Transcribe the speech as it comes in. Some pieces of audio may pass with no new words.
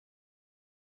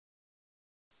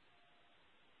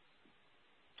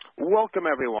Welcome,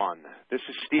 everyone. This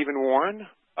is Stephen Warren.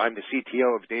 I'm the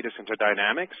CTO of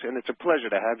DatacenterDynamics, and it's a pleasure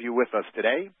to have you with us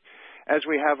today as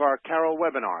we have our CAREL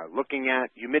webinar looking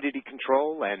at humidity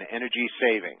control and energy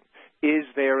saving. Is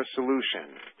there a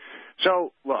solution?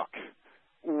 So, look,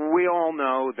 we all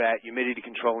know that humidity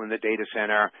control in the data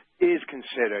center is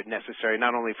considered necessary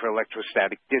not only for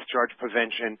electrostatic discharge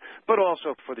prevention, but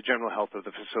also for the general health of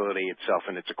the facility itself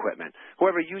and its equipment.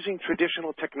 However, using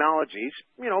traditional technologies,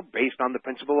 based on the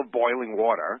principle of boiling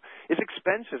water, is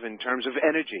expensive in terms of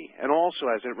energy, and also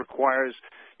as it requires,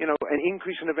 an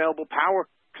increase in available power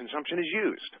consumption is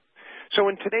used. So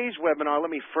in today's webinar, let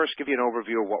me first give you an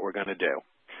overview of what we're going to do.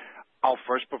 I'll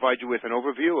first provide you with an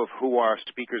overview of who our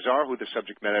speakers are, who the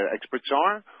subject matter experts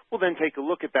are. We'll then take a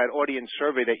look at that audience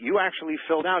survey that you actually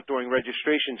filled out during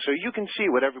registration so you can see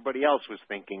what everybody else was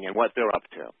thinking and what they're up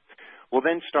to. We'll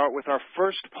then start with our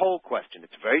first poll question.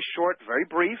 It's very short, very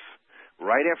brief.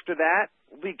 Right after that,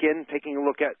 we'll begin taking a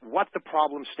look at what the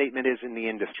problem statement is in the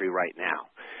industry right now.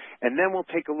 And then we'll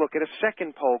take a look at a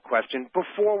second poll question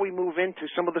before we move into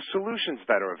some of the solutions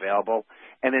that are available.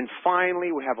 And then finally,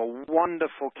 we have a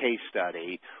wonderful case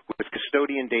study with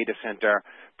Custodian Data Center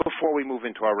before we move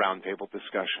into our roundtable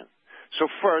discussion. So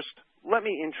first, let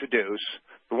me introduce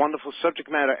the wonderful subject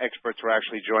matter experts who are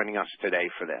actually joining us today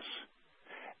for this.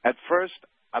 At first,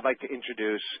 I'd like to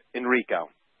introduce Enrico.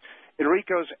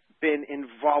 Enrico's been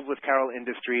involved with CAREL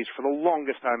Industries for the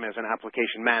longest time as an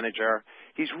application manager.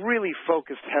 He's really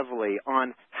focused heavily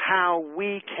on how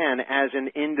we can, as an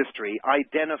industry,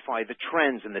 identify the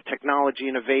trends and the technology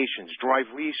innovations, drive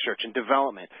research and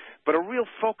development, but a real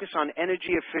focus on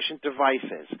energy-efficient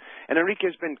devices. And Enrico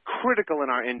has been critical in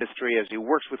our industry as he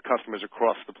works with customers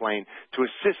across the plane to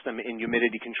assist them in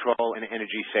humidity control and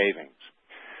energy savings.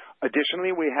 Additionally,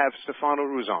 we have Stefano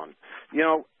Ruzon.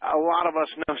 A lot of us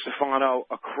know Stefano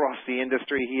across the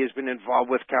industry. He has been involved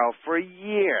with CAREL for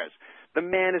years. The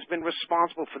man has been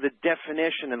responsible for the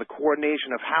definition and the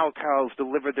coordination of how CAREL's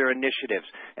delivered their initiatives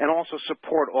and also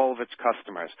support all of its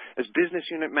customers. As business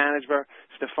unit manager,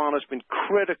 Stefano's been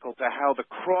critical to how the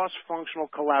cross-functional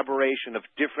collaboration of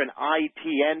different IT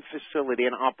and facility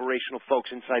and operational folks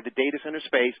inside the data center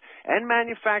space and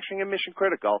manufacturing and mission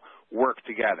critical work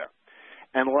together.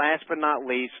 And last but not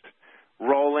least,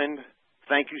 Roland,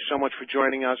 thank you so much for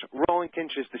joining us. Roland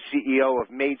Kinch is the CEO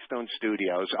of Maidstone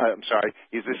Studios.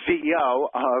 He's the CEO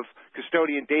of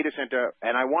Custodian Data Center,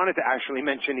 and I wanted to actually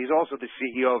mention he's also the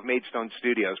CEO of Maidstone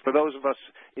Studios. For those of us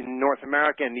in North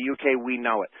America and the UK, we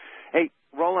know it. Hey,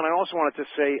 Roland, I also wanted to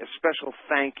say a special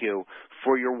thank you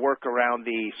for your work around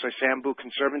the Soisambu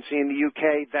Conservancy in the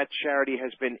UK. That charity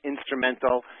has been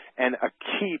instrumental and a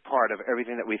key part of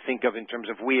everything that we think of in terms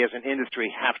of we as an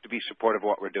industry have to be supportive of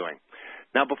what we're doing.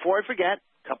 Now, before I forget,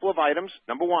 a couple of items.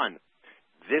 Number one,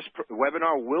 this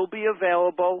webinar will be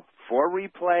available for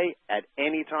replay at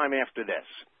any time after this.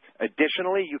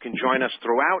 Additionally, you can join us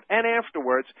throughout and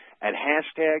afterwards at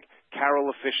hashtag CAREL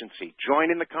Efficiency.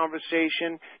 Join in the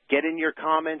conversation, get in your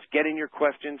comments, get in your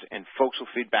questions, and folks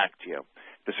will feed back to you.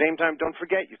 At the same time, don't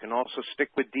forget, you can also stick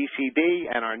with DCD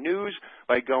and our news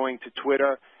by going to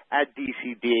Twitter at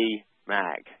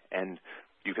DCDMag, and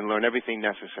you can learn everything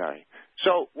necessary.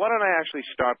 So why don't I actually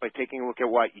start by taking a look at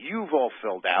what you've all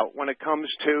filled out when it comes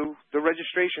to the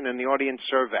registration and the audience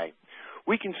survey.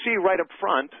 We can see right up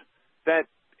front that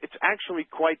it's actually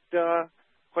quite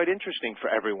interesting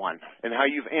for everyone and how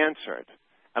you've answered.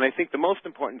 And I think the most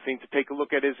important thing to take a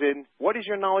look at is what is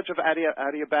your knowledge of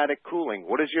adiabatic cooling?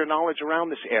 What is your knowledge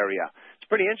around this area? It's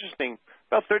pretty interesting.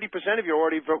 About 30% of you are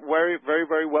already very, very,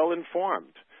 very well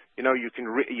informed.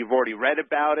 You've already read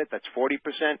about it. That's 40%.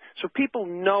 So people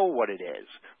know what it is.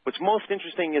 What's most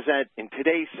interesting is that in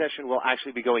today's session, we'll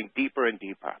actually be going deeper and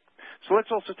deeper. So let's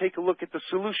also take a look at the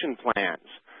solution plans.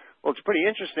 Well, it's pretty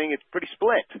interesting. It's pretty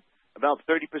split. About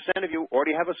 30% of you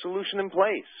already have a solution in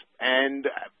place, and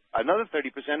another 30%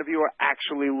 of you are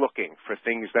actually looking for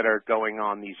things that are going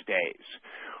on these days.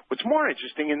 What's more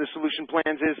interesting in the solution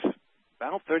plans is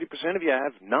about 30% of you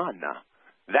have none.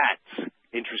 That's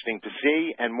interesting to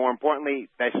see, and more importantly,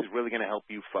 this is really going to help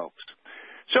you folks.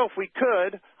 So if we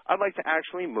could, I'd like to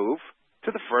actually move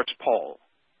to the first poll.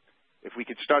 If we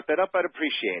could start that up, I'd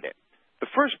appreciate it. The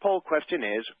first poll question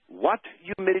is, what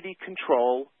humidity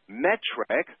control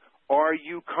metric are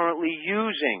you currently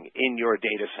using in your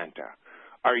data center?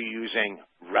 Are you using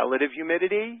relative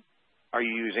humidity? Are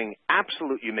you using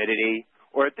absolute humidity?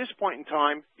 Or at this point in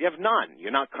time, you have none.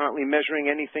 You're not currently measuring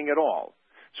anything at all.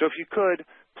 So if you could,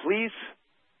 please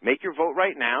make your vote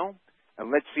right now,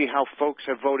 and let's see how folks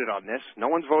have voted on this. No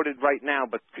one's voted right now,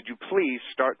 but could you please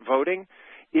start voting?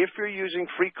 If you're using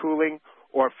free cooling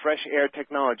or fresh air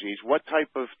technologies, what type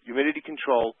of humidity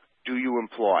control do you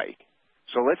employ?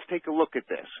 So let's take a look at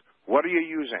this. What are you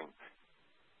using?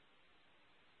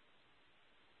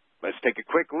 Let's take a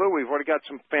quick look. We've already got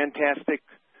some fantastic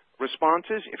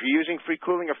responses. If you're using free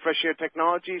cooling or fresh air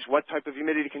technologies, what type of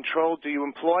humidity control do you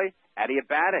employ?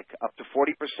 Adiabatic, up to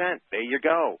 40%. There you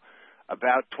go.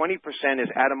 About 20% is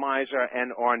atomizer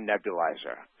and or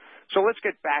nebulizer. So let's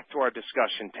get back to our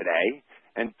discussion today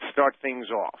and start things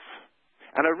off.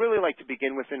 And I'd really like to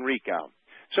begin with Enrico.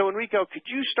 So Enrico, could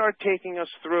you start taking us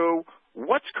through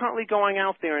what's currently going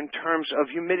out there in terms of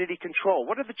humidity control?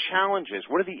 What are the challenges?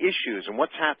 What are the issues? And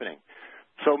what's happening?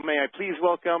 So may I please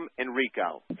welcome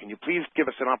Enrico. Can you please give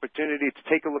us an opportunity to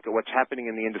take a look at what's happening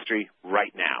in the industry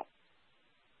right now?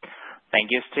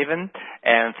 Thank you, Stephen,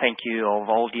 and thank you of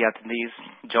all the attendees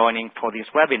joining for this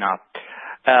webinar.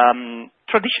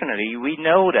 Traditionally, we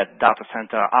know that data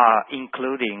centers are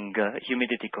including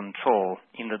humidity control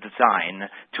in the design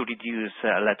to reduce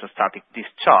electrostatic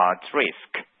discharge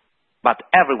risk. But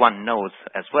everyone knows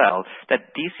as well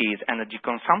that this is energy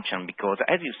consumption because,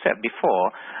 as you said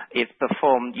before, it's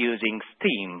performed using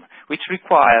steam, which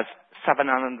requires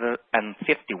 750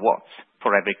 watts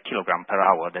for every kilogram per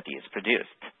hour that is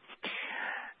produced.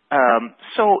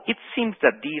 So it seems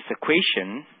that this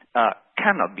equation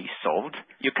cannot be solved.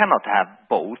 You cannot have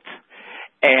both.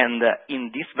 And in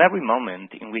this very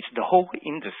moment in which the whole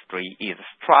industry is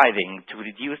striving to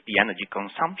reduce the energy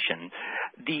consumption,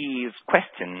 this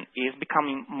question is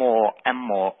becoming more and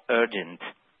more urgent.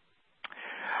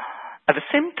 At the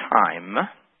same time,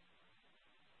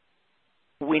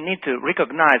 we need to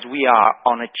recognize we are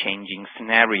on a changing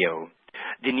scenario.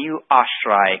 The new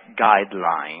ASHRAE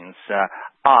guidelines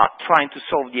are trying to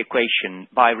solve the equation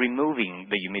by removing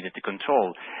the humidity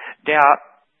control. They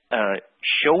are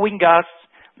showing us,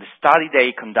 the study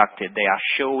they conducted, they are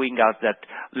showing us that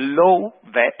low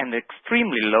and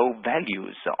extremely low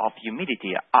values of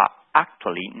humidity are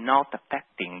actually not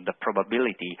affecting the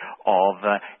probability of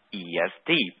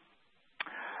ESD.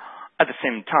 At the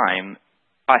same time,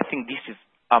 I think this is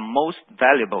a most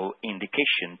valuable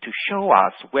indication to show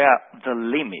us where the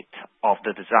limit of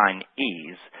the design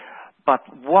is. But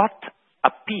what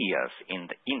appears in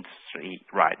the industry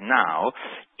right now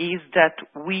is that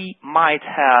we might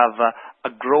have a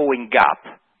growing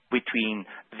gap between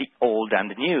the old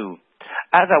and the new.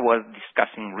 As I was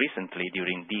discussing recently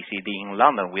during DCD in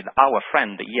London with our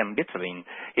friend Ian Bitterlin,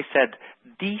 he said,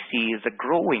 this is a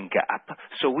growing gap,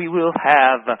 so we will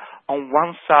have on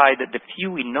one side the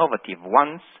few innovative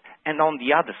ones, and on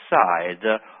the other side,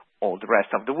 all the rest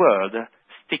of the world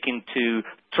sticking to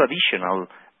traditional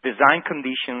design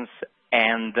conditions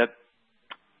and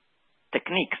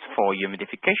techniques for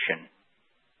humidification.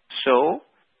 So,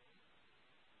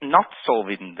 not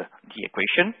solving the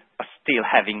equation, but still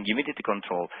having humidity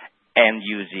control and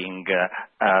using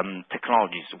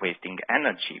technologies wasting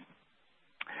energy.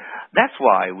 That's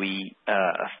why we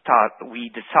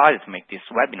decided to make this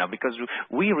webinar, because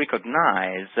we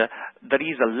recognize there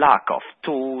is a lack of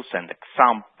tools and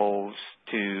examples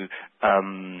to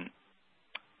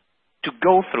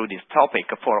go through this topic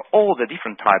for all the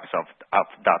different types of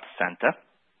data center.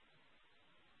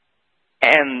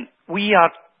 And we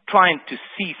are trying to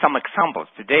see some examples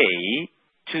today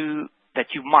that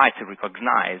you might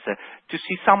recognize to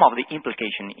see some of the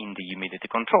implication in the humidity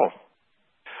control.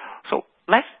 So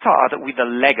let's start with the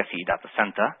legacy data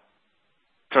center,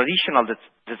 traditional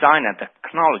design and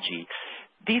technology.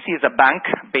 This is a bank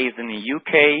based in the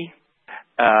UK.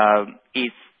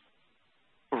 It's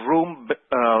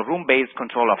room-based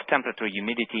control of temperature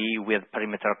humidity with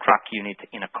perimeter crack unit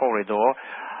in a corridor.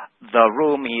 The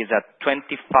room is at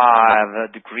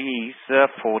 25 degrees,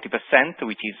 40%,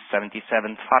 which is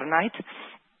 77 Fahrenheit.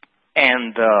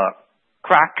 And the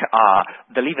crack are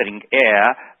delivering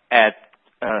air at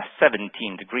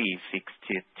 17 degrees,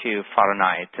 62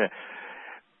 Fahrenheit.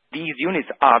 These units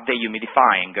are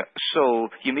dehumidifying, so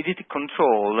humidity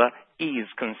control is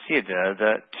considered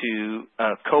to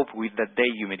cope with the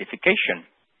dehumidification.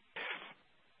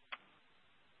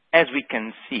 As we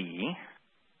can see,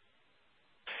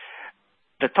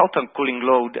 the total cooling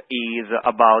load is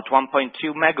about 1.2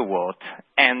 megawatt,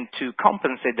 and to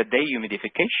compensate the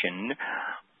dehumidification,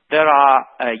 there are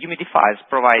humidifiers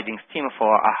providing steam for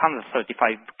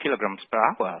 135 kilograms per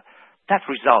hour. That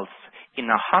results in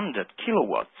 100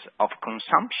 kilowatts of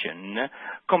consumption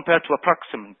compared to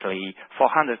approximately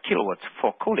 400 kilowatts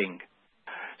for cooling.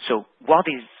 So what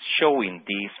is showing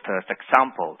this first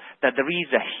example? That there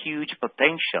is a huge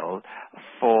potential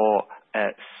for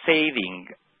saving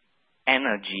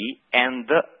energy and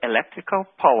the electrical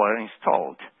power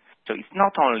installed. So it's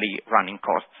not only running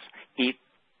costs, it's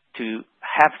to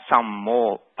have some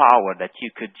more power that you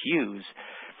could use.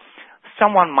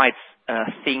 Someone might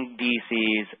think this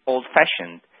is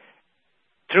old-fashioned.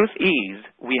 Truth is,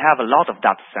 we have a lot of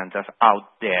data centers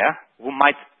out there who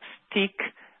might stick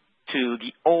to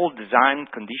the old design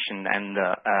condition and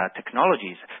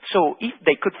technologies. So if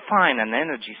they could find an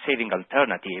energy-saving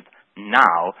alternative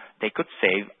now, they could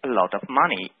save a lot of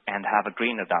money and have a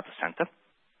greener data center.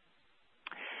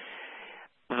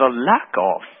 The lack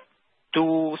of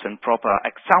tools and proper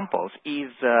examples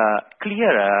is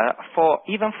clearer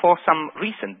even for some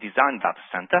recent design data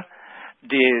center.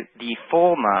 The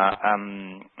former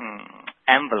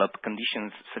envelope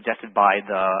conditions suggested by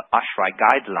the ASHRAE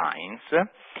guidelines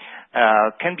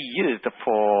can be used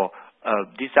for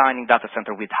designing data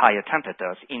center with higher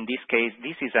temperatures. In this case,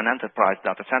 this is an enterprise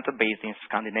data center based in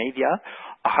Scandinavia,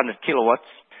 100 kilowatts,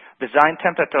 design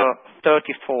temperature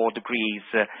 34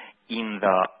 degrees in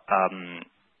the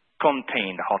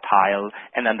contained hot aisle,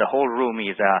 and then the whole room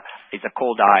is a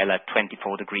cold aisle at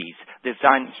 24 degrees.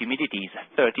 Design humidity is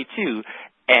 32,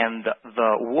 and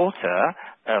the water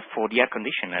for the air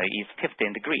conditioner is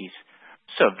 15 degrees.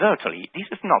 So virtually, this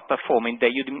is not performing the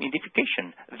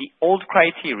humidification. The old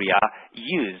criteria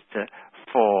used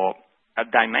for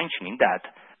dimensioning that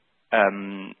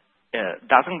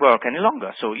doesn't work any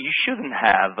longer. So you shouldn't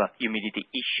have a humidity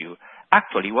issue.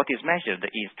 Actually, what is measured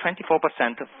is 24%,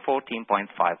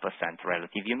 14.5%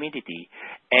 relative humidity,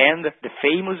 and the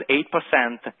famous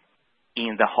 8%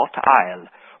 in the hot aisle.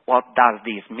 What does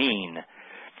this mean?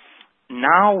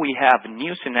 Now we have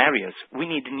new scenarios. We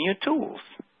need new tools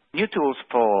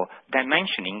for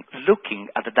dimensioning, looking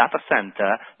at the data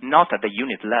center, not at the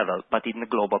unit level, but in the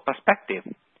global perspective.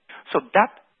 So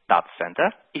that data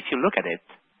center, if you look at it,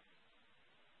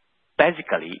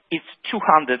 basically it's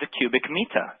 200 cubic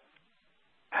meter.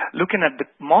 Looking at the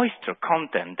moisture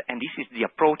content, and this is the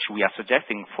approach we are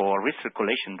suggesting for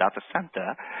recirculation data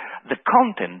center, the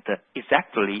content is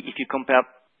actually, if you compare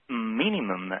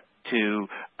minimum to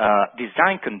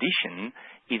design condition,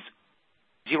 is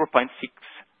 0.6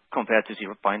 compared to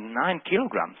 0.9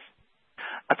 kilograms.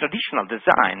 A traditional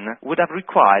design would have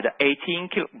required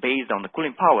based on the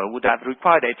cooling power, would have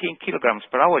required 18 kilograms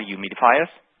per hour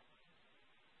humidifiers.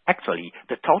 Actually,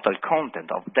 the total content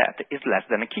of that is less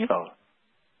than a kilo.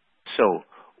 So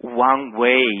one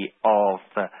way of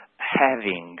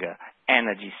having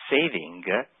energy saving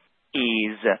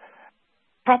is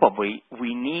probably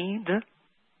we need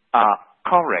a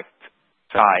correct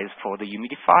size for the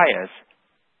humidifiers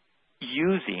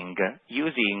using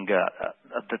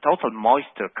the total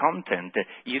moisture content.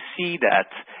 You see that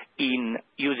in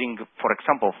using, for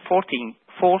example,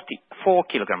 4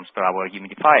 kilograms per hour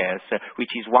humidifiers, which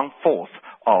is 1/4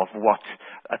 of what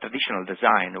a traditional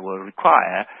design will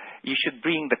require, you should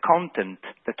bring the content,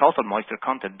 the total moisture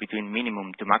content, between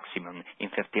minimum to maximum in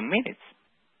 15 minutes.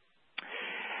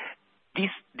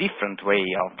 This different way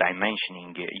of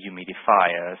dimensioning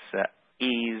humidifiers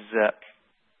is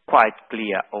quite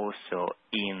clear also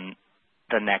in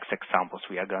the next examples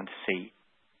we are going to see.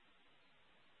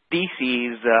 This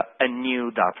is a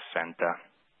new data center.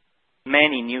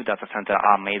 Many new data centers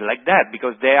are made like that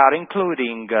because they are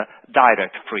including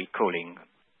direct free cooling.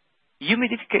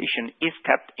 Humidification is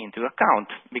kept into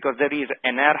account because there is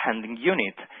an air handling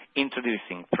unit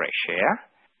introducing fresh air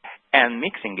and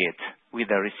mixing it with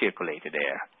the recirculated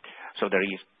air. So there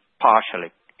is partial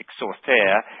exhaust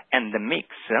air and the mix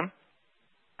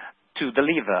to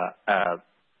deliver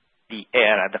the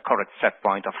air at the correct set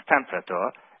point of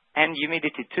temperature and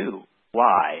humidity too.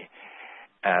 Why?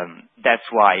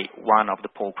 That's why one of the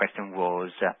poll questions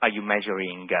was, are you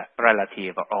measuring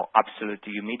relative or absolute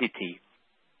humidity?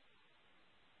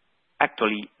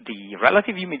 Actually, the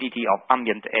relative humidity of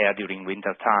ambient air during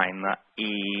winter time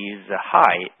is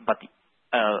high, but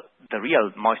the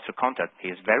real moisture content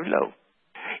is very low.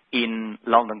 In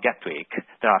London Gatwick,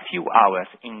 there are a few hours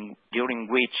during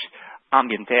which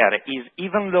ambient air is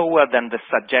even lower than the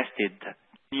suggested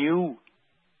new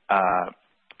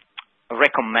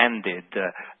recommended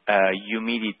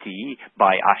humidity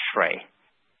by ASHRAE.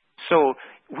 So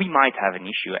we might have an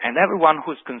issue, and everyone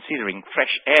who's considering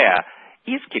fresh air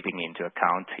is keeping into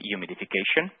account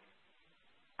humidification,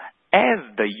 as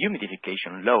the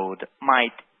humidification load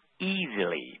might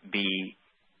easily be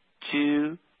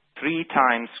 2-3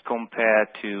 times compared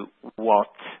to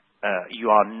what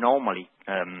you are normally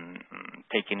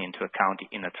taking into account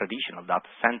in a traditional data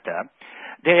center.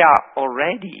 They are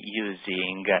already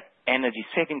using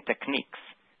energy-saving techniques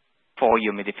for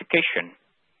humidification.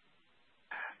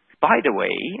 By the way,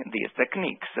 these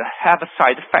techniques have a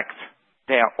side effect.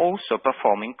 They are also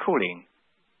performing cooling.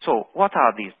 So what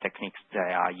are these techniques they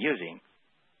are using?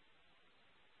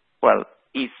 Well,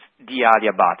 it's the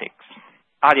adiabatics.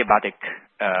 Adiabatic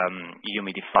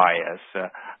humidifiers,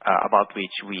 about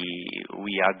which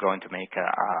we are going to make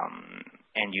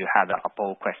and you had a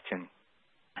poll question.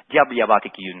 The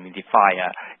adiabatic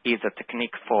humidifier is a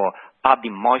technique for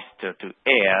adding moisture to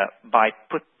air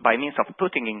by means of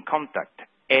putting in contact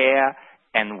air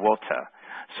and water.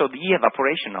 So the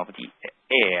evaporation of the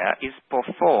air is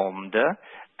performed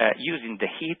using the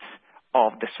heat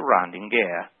of the surrounding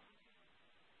air.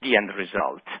 The end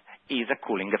result is a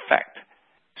cooling effect.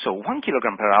 So 1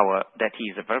 kilogram per hour that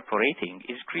is evaporating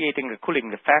is creating a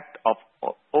cooling effect of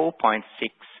 0.6,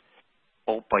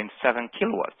 0.7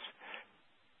 kilowatts.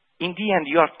 In the end,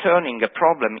 you are turning a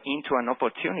problem into an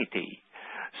opportunity.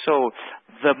 So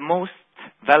the most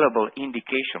valuable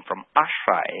indication from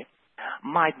ASHRAE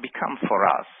might become for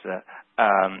us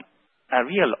a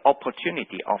real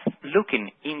opportunity of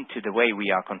looking into the way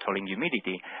we are controlling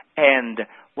humidity, and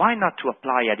why not to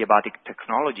apply adiabatic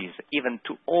technologies even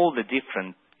to all the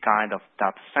different kind of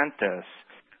data centers.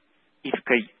 If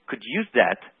we could use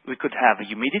that, we could have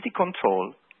humidity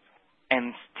control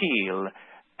and still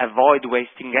avoid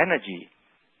wasting energy.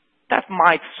 That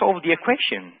might solve the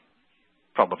equation,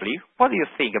 probably. What do you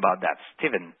think about that,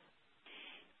 Stephen?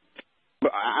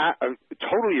 I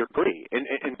totally agree. And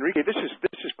Enrique, this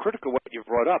is critical what you've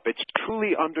brought up. It's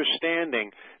truly understanding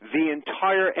the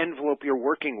entire envelope you're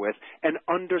working with and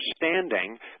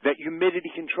understanding that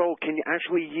humidity control can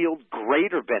actually yield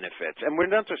greater benefits. And we're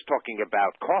not just talking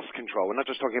about cost control. We're not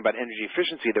just talking about energy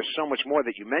efficiency. There's so much more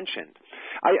that you mentioned.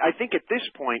 I think at this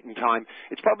point in time,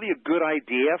 it's probably a good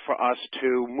idea for us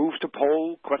to move to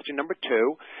poll question number 2,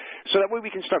 so that way we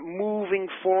can start moving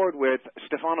forward with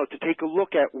Stefano to take a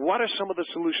look at what are some of the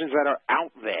solutions that are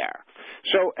out there.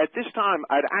 So at this time,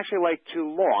 I'd actually like to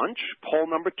launch poll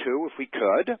number 2, if we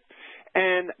could.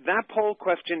 And that poll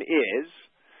question is,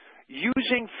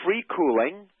 using free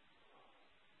cooling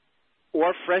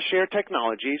or fresh air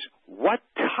technologies, what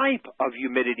type of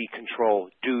humidity control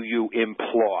do you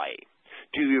employ?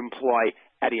 Do you employ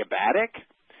adiabatic,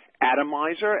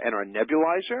 atomizer, and our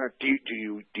nebulizer? Do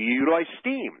you utilize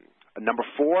steam? Number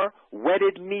 4,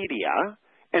 wetted media.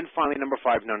 And finally, number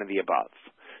 5, none of the above.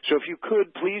 So if you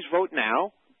could, please vote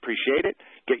now. Appreciate it.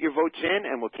 Get your votes in,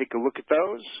 and we'll take a look at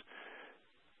those.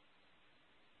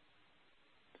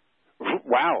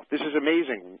 Wow, this is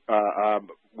amazing.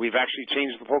 We've actually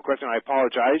changed the poll question. I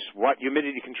apologize. What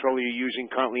humidity control are you using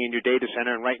currently in your data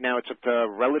center? And right now it's up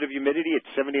to relative humidity at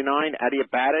 79,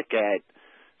 adiabatic at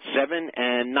 7,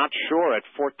 and not sure at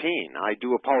 14. I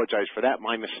do apologize for that,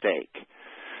 my mistake.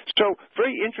 So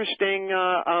very interesting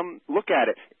look at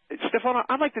it. Stefano,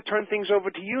 I'd like to turn things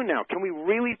over to you now. Can we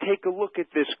really take a look at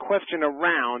this question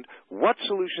around what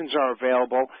solutions are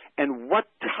available and what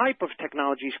type of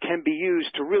technologies can be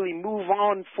used to really move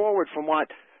on forward from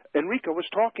what Enrico was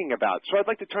talking about? So I'd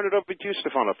like to turn it over to you,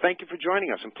 Stefano. Thank you for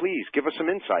joining us, and please give us some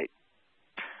insight.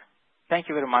 Thank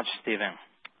you very much, Stephen.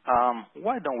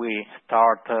 Why don't we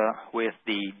start with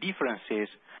the differences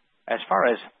as far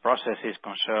as process is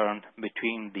concerned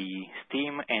between the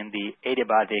steam and the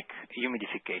adiabatic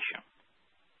humidification.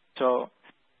 So,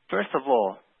 first of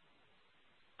all,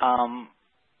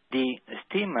 the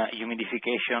steam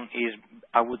humidification is,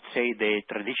 I would say, the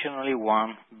traditionally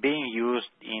one being used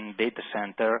in data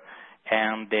center,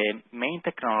 and the main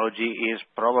technology is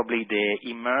probably the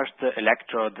immersed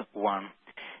electrode one.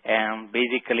 And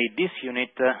basically, this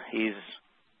unit is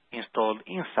installed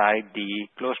inside the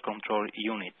close control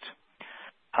unit.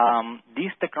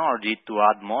 This technology to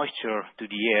add moisture to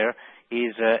the air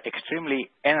is extremely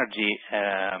energy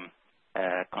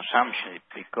consumption,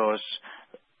 because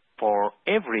for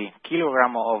every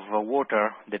kilogram of water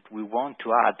that we want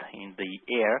to add in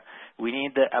the air, we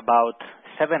need about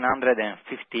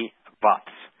 750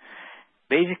 watts.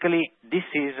 Basically, this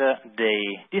is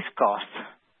this cost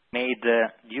made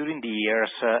during the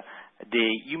years the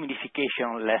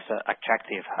humidification less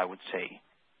attractive, I would say.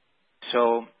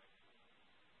 So,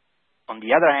 on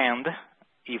the other hand,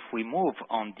 if we move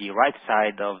on the right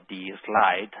side of the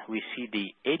slide, we see the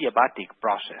adiabatic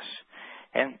process.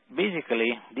 And basically,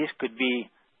 this could be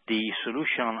the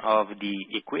solution of the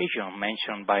equation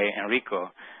mentioned by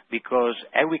Enrico, because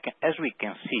as we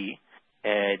can see,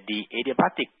 the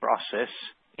adiabatic process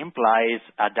implies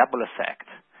a double effect.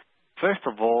 First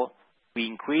of all, we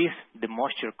increase the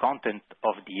moisture content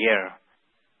of the air,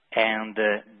 and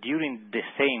during the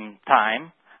same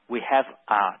time, we have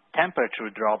a temperature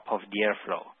drop of the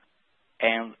airflow.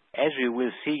 And as we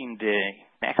will see in the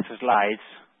next slides,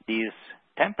 this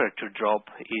temperature drop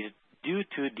is due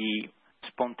to the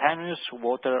spontaneous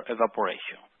water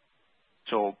evaporation.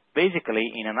 So basically,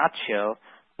 in a nutshell,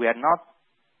 we are not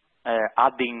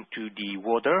adding to the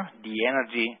water the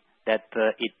energy that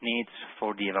it needs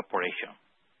for the evaporation.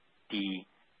 The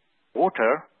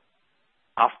water,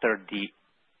 after the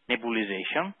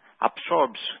nebulization,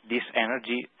 absorbs this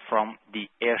energy from the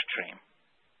airstream.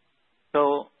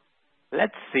 So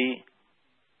let's see,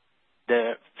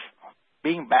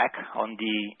 being back on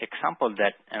the example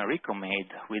that Enrico made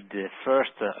with the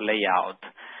first layout.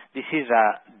 This is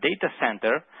a data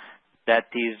center that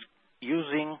is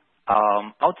using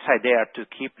outside air to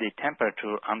keep the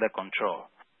temperature under control.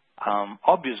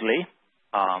 Obviously,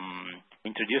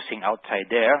 introducing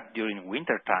outside air during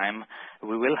winter time,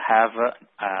 we will have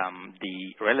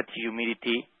the relative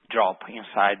humidity drop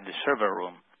inside the server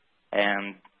room,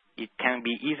 and it can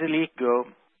be easily go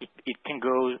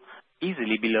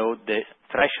easily below the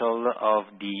threshold of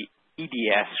the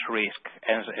EDS risk,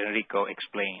 as Enrico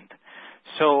explained.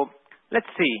 So let's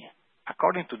see,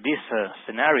 according to this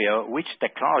scenario, which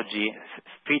technology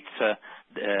fits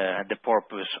the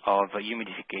purpose of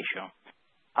humidification.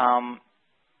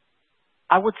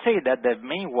 I would say that the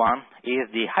main one is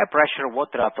the high pressure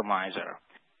water atomizer,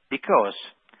 because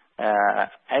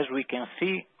as we can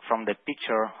see from the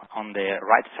picture on the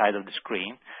right side of the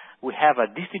screen, we have a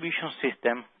distribution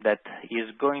system that is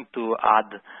going to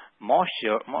add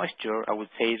moisture, I would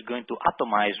say, is going to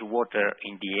atomize water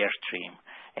in the airstream.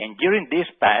 And during this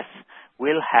pass,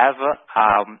 we'll have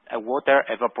a water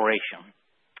evaporation.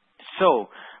 So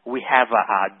we have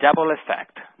a double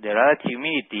effect. The relative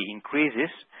humidity increases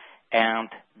and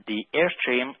the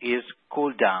airstream is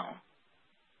cooled down.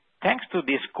 Thanks to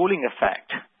this cooling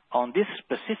effect, on this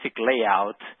specific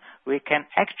layout, we can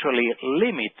actually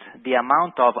limit the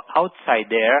amount of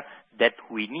outside air that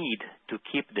we need to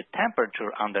keep the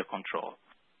temperature under control,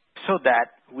 so that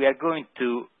we are going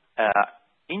to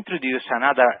introduce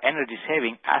another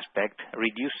energy-saving aspect,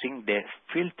 reducing the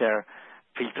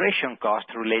filtration cost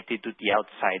related to the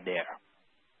outside air.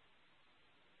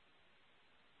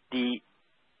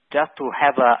 Just to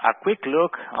have a quick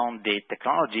look on the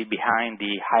technology behind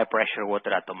the high-pressure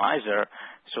water atomizer.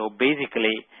 So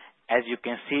basically, as you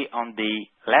can see on the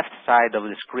left side of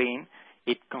the screen,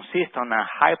 it consists on a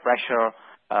high-pressure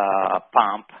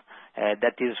pump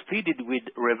that is fed with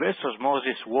reverse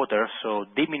osmosis water, so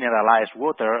demineralized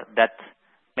water that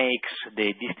makes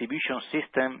the distribution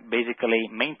system basically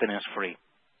maintenance-free.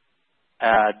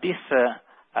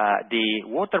 The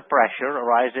water pressure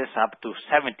rises up to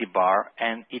 70 bar,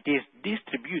 and it is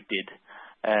distributed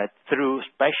through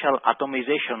special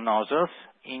atomization nozzles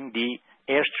in the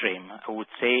airstream, I would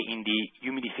say in the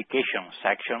humidification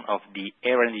section of the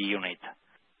R&D unit.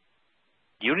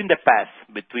 During the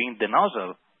path between the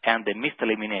nozzle and the mist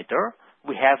eliminator,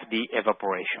 we have the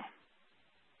evaporation.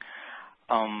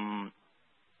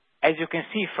 As you can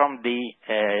see from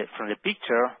the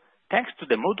picture, thanks to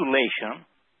the modulation,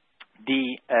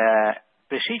 the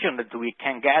precision that we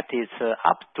can get is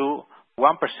up to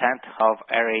 1% of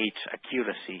RH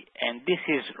accuracy, and this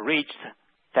is reached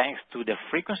thanks to the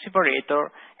frequency variator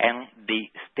and the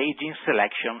staging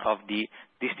selection of the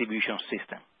distribution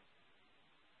system.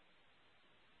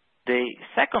 The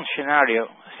second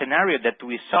scenario that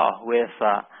we saw with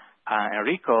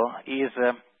Enrico is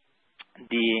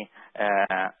the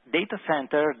data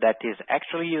center that is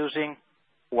actually using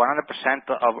 100%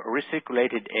 of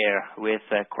recirculated air with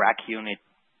crack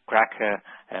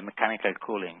mechanical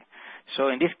cooling. So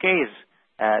in this case,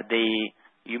 the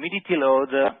humidity load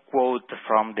quote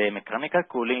from the mechanical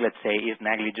cooling, let's say, is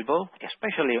negligible,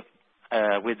 especially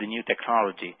with the new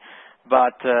technology.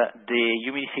 But the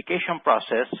humidification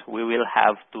process, we will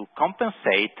have to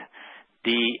compensate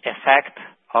the effect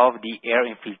of the air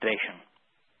infiltration.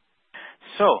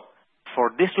 So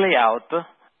for this layout,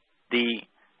 the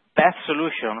best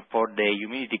solution for the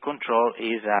humidity control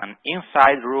is an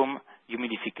inside room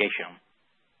humidification.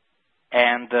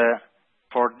 And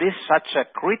for this such a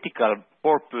critical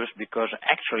purpose, because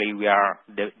actually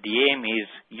the aim is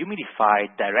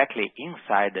humidify directly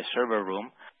inside the server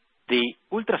room, the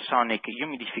ultrasonic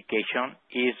humidification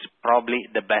is probably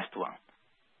the best one,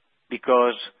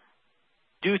 because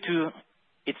due to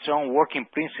its own working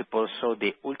principles, so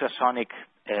the ultrasonic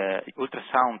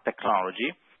ultrasound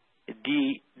technology,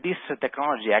 this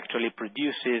technology actually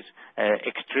produces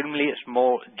extremely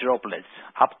small droplets,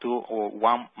 up to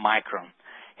 1 micron,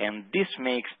 and this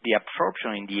makes the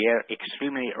absorption in the air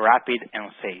extremely rapid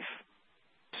and safe.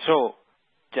 So,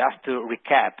 just to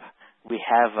recap, we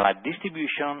have a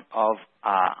distribution of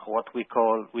what we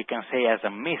can say as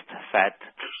a mist effect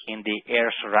in the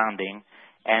air surrounding,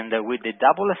 and with the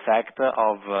double effect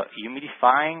of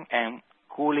humidifying and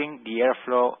cooling the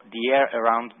airflow, the air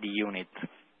around the unit.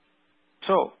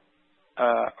 So,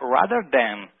 rather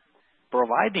than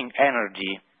providing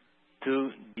energy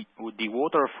to the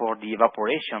water for the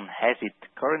evaporation, as it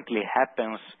currently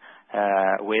happens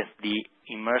with the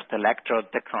immersed electrode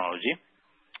technology,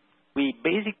 we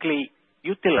basically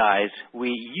utilize, we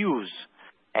use,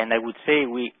 and I would say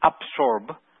we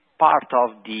absorb part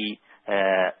of the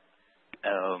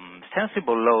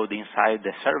sensible load inside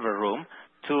the server room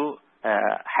to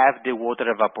have the water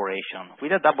evaporation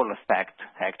with a double effect,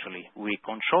 actually. We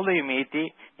control the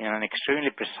humidity in an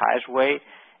extremely precise way,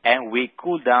 and we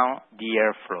cool down the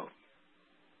airflow.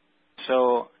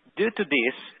 So due to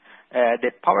this,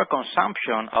 the power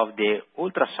consumption of the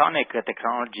ultrasonic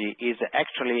technology is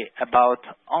actually about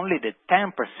only the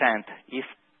 10% if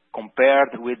compared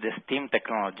with the steam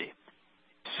technology.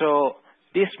 So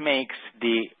this makes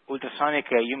the ultrasonic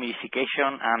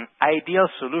humidification an ideal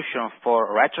solution for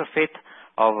retrofit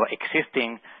of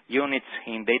existing units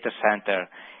in data center.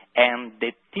 And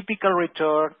the typical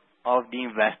return of the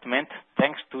investment,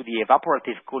 thanks to the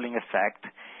evaporative cooling effect,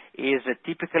 is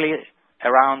typically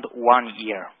around 1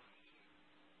 year.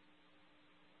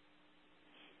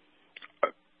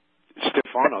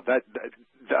 Stefano,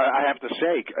 I have to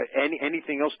say,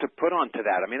 anything else to put onto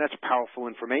that? I mean, that's powerful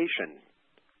information.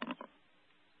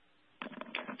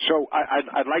 So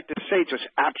I'd like to say just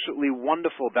absolutely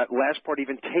wonderful, that last part,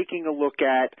 even taking a look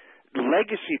at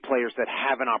legacy players that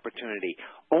have an opportunity.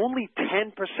 Only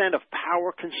 10% of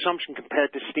power consumption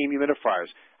compared to steam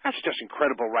humidifiers. That's just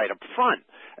incredible right up front.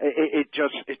 It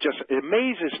just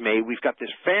amazes me. We've got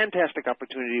this fantastic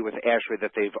opportunity with ASHRAE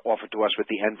that they've offered to us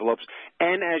with the envelopes.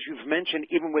 And as you've mentioned,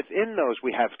 even within those,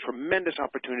 we have tremendous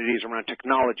opportunities around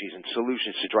technologies and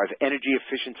solutions to drive energy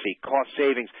efficiency, cost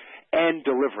savings, and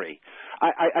delivery.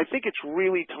 I think it's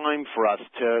really time for us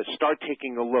to start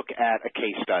taking a look at a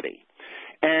case study.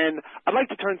 And I'd like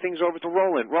to turn things over to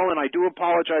Roland. Roland, I do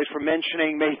apologize for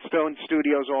mentioning Maidstone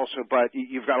Studios also, but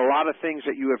you've got a lot of things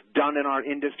that you have done in our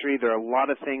industry. There are a lot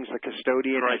of things the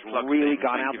custodian has really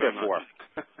gone out there for.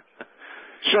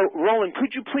 So, Roland,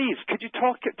 could you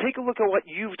take a look at what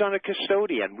you've done at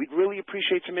Custodian? We'd really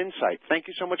appreciate some insight. Thank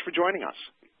you so much for joining us.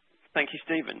 Thank you,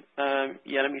 Stephen.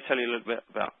 Yeah, let me tell you a little bit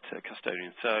about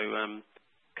Custodian. So,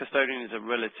 Custodian is a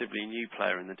relatively new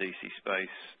player in the DC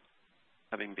space,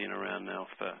 having been around now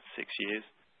for 6 years.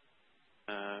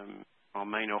 Our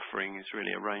main offering is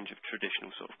really a range of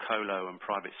traditional sort of colo and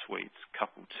private suites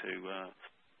coupled to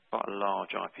quite a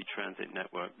large IP transit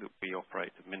network that we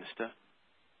operate and administer.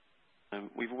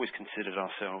 We've always considered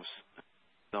ourselves a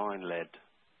design-led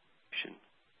solution.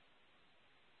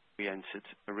 We entered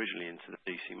originally into the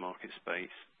DC market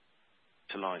space,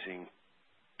 utilizing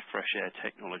fresh air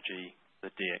technology, the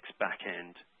DX back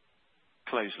end.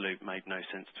 Closed loop made no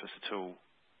sense to us at all.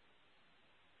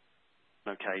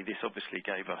 Okay, this obviously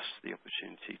gave us the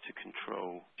opportunity to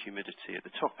control humidity at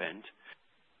the top end,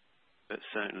 but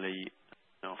certainly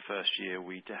in our first year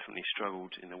we definitely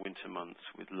struggled in the winter months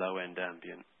with low end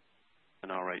ambient and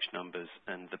RH numbers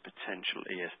and the potential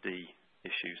ESD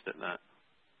issues that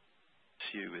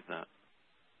pursue with that.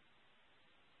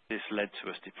 This led to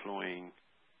us deploying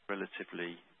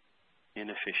relatively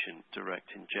inefficient direct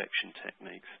injection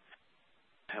techniques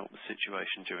to help the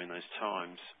situation during those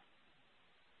times.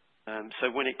 So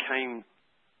when it came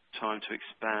time to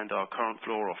expand our current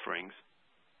floor offerings,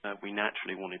 we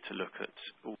naturally wanted to look at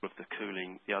all of the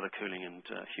cooling, the other cooling and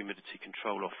humidity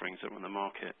control offerings that were on the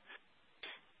market.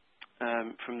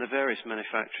 From the various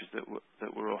manufacturers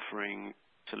that were offering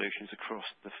solutions across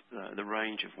the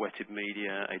range of wetted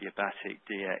media, adiabatic,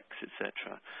 DX,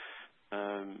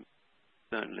 etc.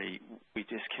 Certainly, we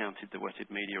discounted the wetted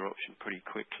media option pretty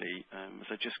quickly, as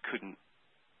I just couldn't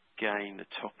gain the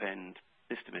top-end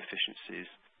system efficiencies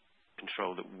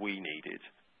control that we needed.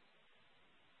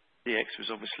 DX was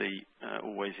obviously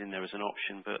always in there as an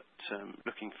option, but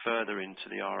looking further into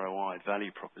the ROI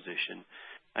value proposition,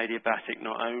 adiabatic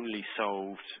not only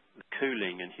solved the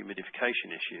cooling and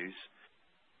humidification issues,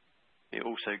 it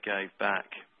also gave back,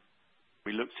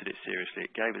 we looked at it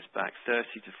seriously, it gave us back 30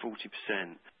 to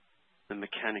 40% the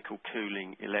mechanical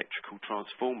cooling electrical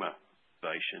transformer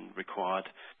innovation required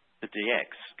for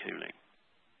DX cooling.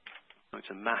 So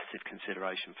it's a massive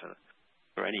consideration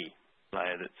for any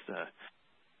player that's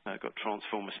got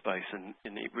transformer space, and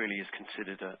it really is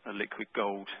considered a liquid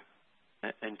gold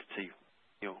entity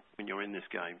when you're in this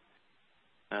game.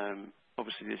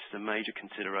 Obviously, this is a major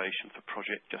consideration for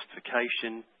project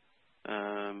justification.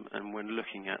 And when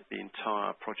looking at the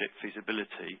entire project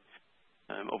feasibility,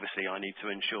 obviously I need to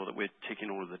ensure that we're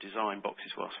ticking all of the design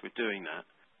boxes whilst we're doing that.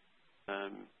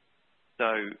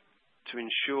 So to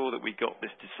ensure that we got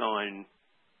this design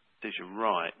decision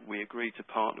right, we agreed to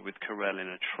partner with CAREL in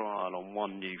a trial on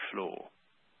one new floor.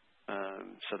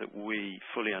 so that we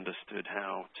fully understood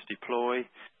how to deploy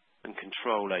and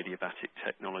control adiabatic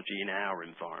technology in our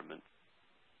environment.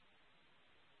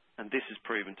 And this has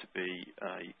proven to be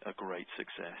a great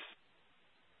success.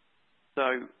 So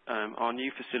our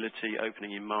new facility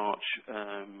opening in March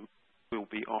will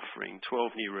be offering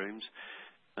 12 new rooms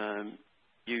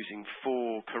using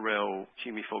 4 CAREL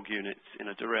humifog units in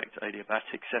a direct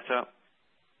adiabatic setup.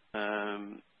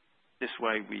 This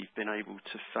way we've been able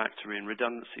to factor in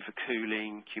redundancy for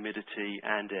cooling, humidity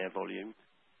and air volume.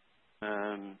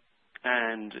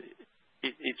 And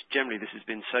it's generally, this has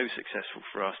been so successful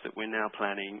for us that we're now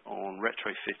planning on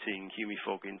retrofitting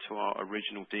humifog into our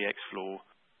original DX floor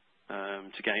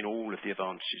to gain all of the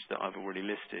advantages that I've already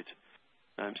listed.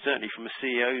 Certainly from a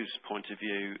CEO's point of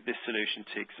view, this solution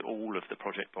ticks all of the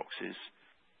project boxes.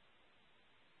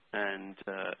 And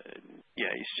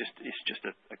yeah, it's just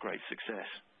a great success.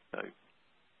 So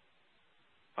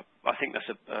I think that's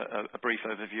a brief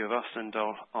overview of us, and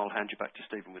I'll hand you back to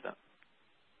Stephen with that.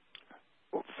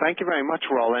 Well, thank you very much,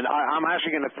 Roland. I'm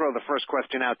actually going to throw the first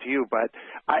question out to you, but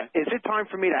is it time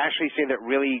for me to actually say that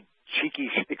really cheeky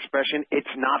expression,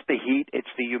 it's not the heat, it's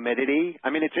the humidity?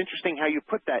 I mean, it's interesting how you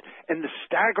put that, and the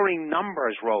staggering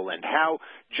numbers, Roland, how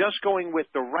just going with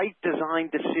the right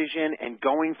design decision and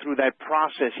going through that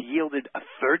process yielded a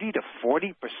 30 to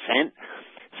 40%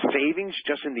 savings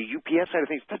just in the UPS side of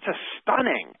things. That's a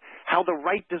stunning how the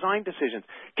right design decisions.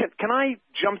 Can I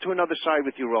jump to another side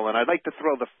with you, Roland? I'd like to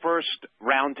throw the first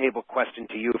roundtable question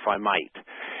to you, if I might.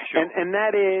 Sure. And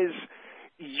that is,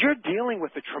 you're dealing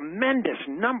with a tremendous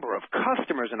number of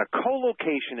customers in a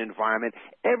co-location environment,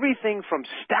 everything from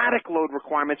static load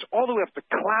requirements all the way up to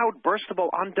cloud burstable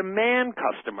on-demand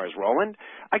customers, Roland.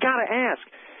 I got to ask,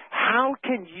 how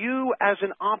can you as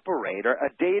an operator, a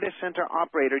data center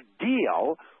operator,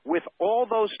 deal with all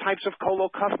those types of colo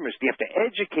customers? Do you have to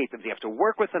educate them? Do you have to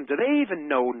work with them? Do they even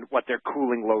know what their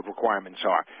cooling load requirements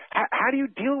are? How do you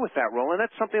deal with that, Roland?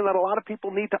 That's something that a lot of people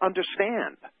need to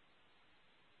understand.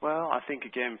 Well, I think,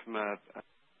 again, from an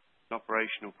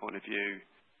operational point of view,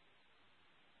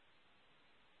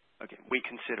 again, we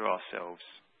consider ourselves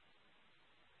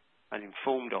an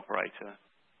informed operator,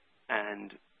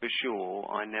 and for sure,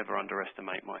 I never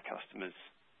underestimate my customers'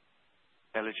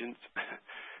 intelligence,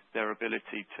 their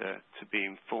ability to be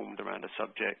informed around a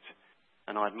subject,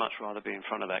 and I'd much rather be in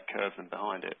front of that curve than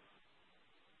behind it.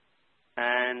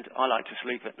 And I like to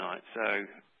sleep at night, so,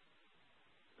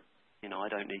 you know, I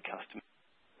don't need customers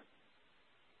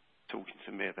talking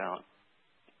to me about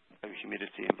low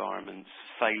humidity environments,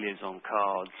 failures on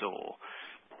cards, or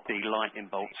the lightning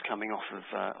bolts coming off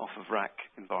of rack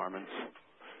environments.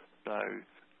 So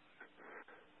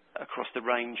across the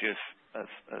range of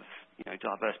you know,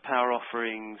 diverse power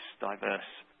offerings,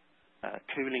 diverse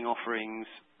cooling offerings,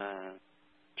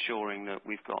 ensuring that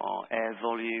we've got our air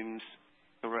volumes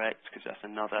correct, because that's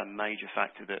another major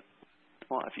factor that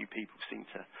quite a few people seem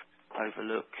to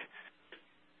overlook.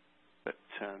 But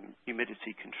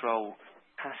humidity control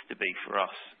has to be, for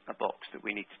us, a box that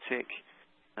we need to tick,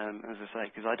 as I say,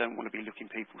 because I don't want to be looking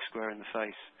people square in the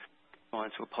face trying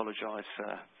to apologise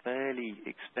for fairly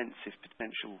expensive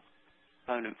potential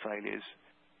component failures,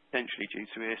 potentially due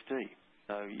to ESD.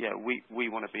 So, yeah, we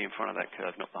want to be in front of that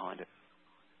curve, not behind it.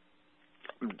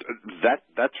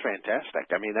 That's fantastic.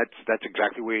 I mean, that's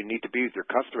exactly where you need to be with your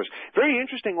customers. Very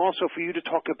interesting also for you to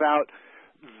talk about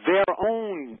their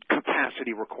own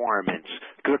capacity requirements,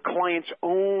 the client's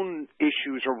own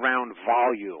issues around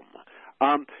volume.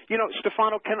 You know,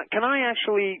 Stefano, can I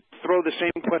actually throw the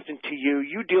same question to you?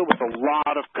 You deal with a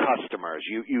lot of customers.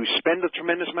 You spend a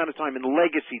tremendous amount of time in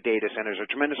legacy data centers, a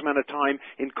tremendous amount of time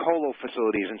in colo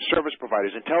facilities and service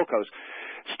providers and telcos.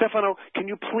 Stefano, can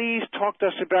you please talk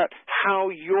to us about how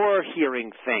you're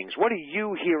hearing things? What are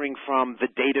you hearing from the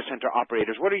data center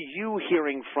operators? What are you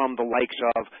hearing from the likes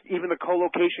of even the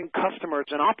co-location customers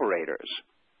and operators?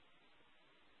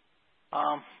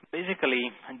 Basically,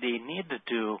 the need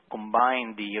to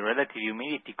combine the relative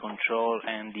humidity control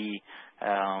and the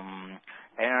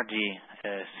energy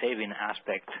saving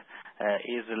aspect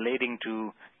is leading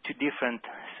to two different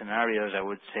scenarios, I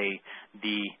would say.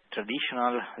 The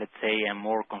traditional, let's say, a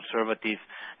more conservative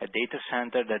data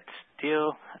center that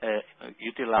still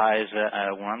utilize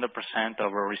 100%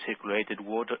 of recirculated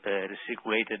water,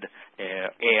 recirculated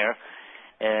air,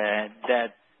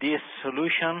 that this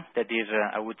solution that is,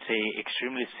 I would say,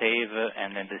 extremely safe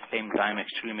and at the same time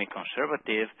extremely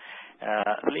conservative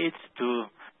leads to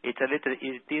it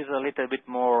is a little bit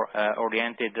more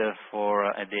oriented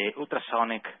for the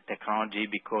ultrasonic technology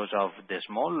because of the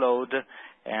small load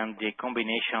and the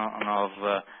combination of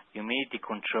humidity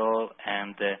control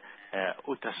and the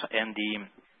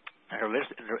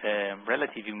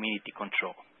relative humidity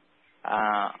control.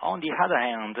 On the other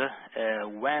hand,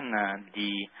 when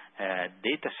the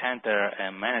data center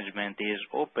management is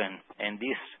open, and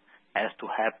this has to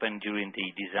happen during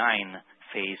the design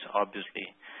phase,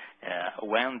 obviously,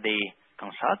 when the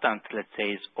consultant, let's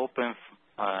say, is open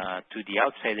to the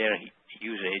outsider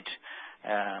usage,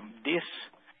 this,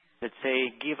 let's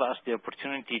say, give us the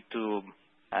opportunity to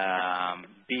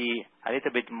be a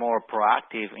little bit more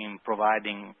proactive in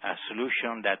providing a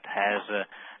solution that has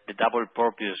the double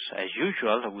purpose as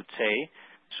usual, I would say,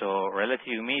 so relative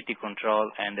humidity control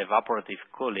and evaporative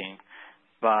cooling,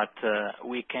 but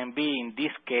we can be, in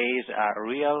this case, a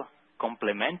real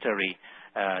complementary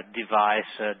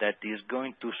device that is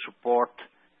going to support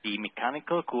the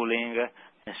mechanical cooling,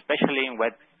 especially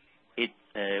when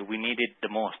we need it the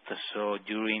most, so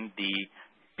during the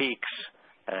peaks,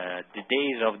 the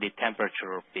days of the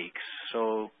temperature peaks.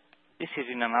 So this is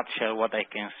in a nutshell what I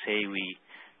can say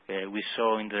we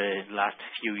saw in the last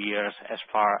few years as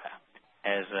far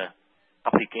as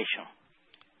application.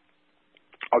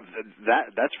 Oh,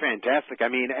 that's fantastic. I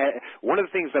mean, one of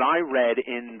the things that I read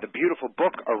in the beautiful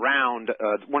book around,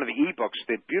 one of the e-books,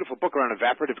 the beautiful book around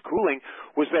evaporative cooling,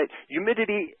 was that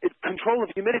control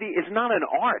of humidity is not an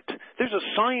art. There's a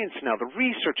science now. The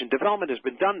research and development has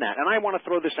been done that. And I want to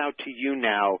throw this out to you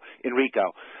now,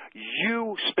 Enrico.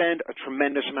 You spend a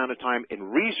tremendous amount of time in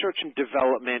research and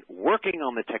development working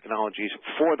on the technologies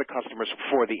for the customers,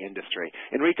 for the industry.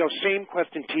 Enrico, same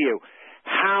question to you.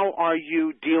 How are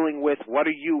you dealing with, what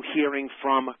are you hearing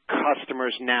from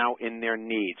customers now in their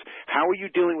needs? How are you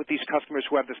dealing with these customers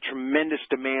who have this tremendous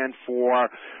demand for,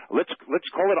 let's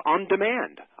call it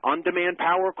on-demand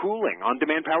power cooling,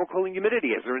 on-demand power cooling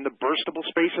humidity as they're in the burstable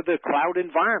space of the cloud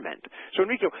environment? So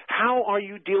Enrico, how are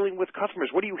you dealing with customers?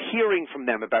 What are you hearing from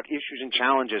them about issues and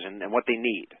challenges and what they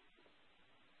need?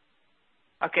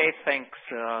 Okay, thanks,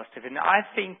 Stephen. I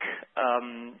think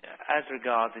as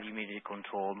regards the humidity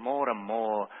control, more and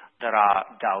more there are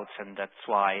doubts, and that's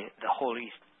why the whole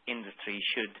industry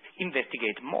should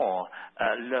investigate more,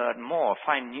 learn more,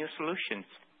 find new solutions.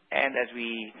 And as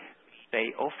we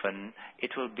say often, it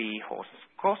will be horses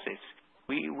crosses.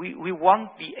 We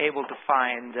won't be able to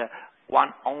find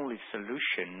one only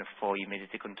solution for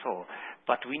humidity control,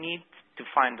 but we need to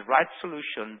find the right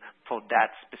solution for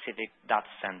that specific data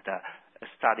center,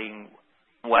 studying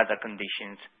weather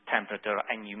conditions, temperature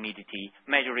and humidity,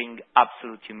 measuring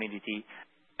absolute humidity.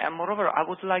 And moreover, I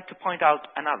would like to point out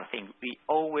another thing. We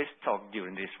always talk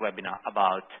during this webinar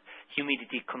about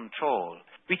humidity control,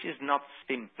 which is not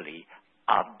simply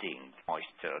adding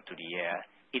moisture to the air.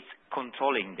 It's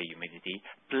controlling the humidity,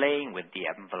 playing with the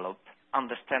envelope,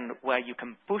 understand where you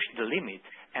can push the limit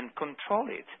and control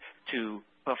it to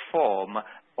perform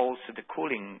also the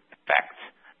cooling effect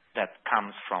that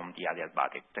comes from the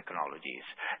adiabatic technologies.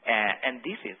 And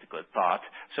this is the good part.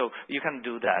 So you can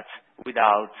do that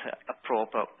without a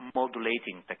proper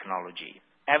modulating technology.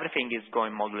 Everything is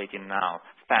going modulating now.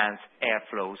 Fans,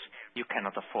 airflows. You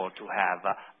cannot afford to have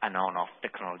an on-off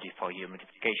technology for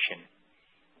humidification.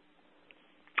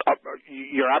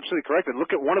 You're absolutely correct. And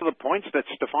look at one of the points that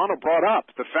Stefano brought up,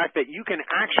 the fact that you can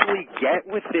actually get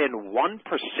within 1%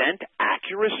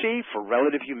 accuracy for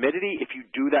relative humidity if you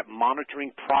do that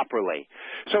monitoring properly.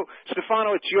 So,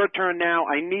 Stefano, it's your turn now.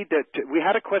 We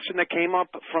had a question that came up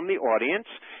from the audience,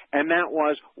 and that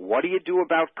was, what do you do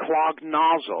about clogged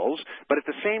nozzles? But at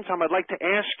the same time, I'd like to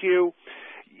ask you,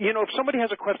 if somebody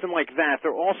has a question like that,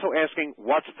 they're also asking,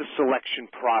 what's the selection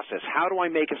process? How do I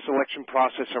make a selection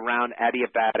process around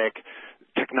adiabatic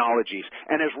technologies?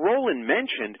 And as Roland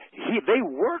mentioned, they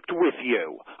worked with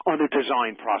you on the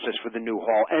design process for the new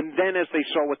hall. And then as they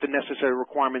saw what the necessary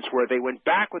requirements were, they went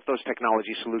back with those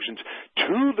technology solutions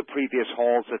to the previous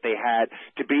halls that they had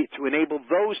to enable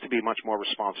those to be much more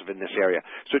responsive in this area.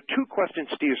 So two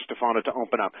questions to you, Stefano, to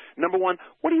open up. Number one,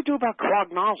 what do you do about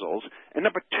clogged nozzles? And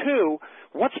number two,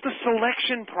 what's the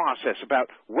selection process about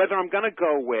whether I'm going to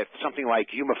go with something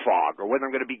like Humifog or whether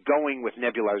I'm going to be going with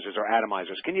nebulizers or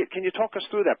atomizers? Can you talk us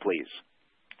through that, please?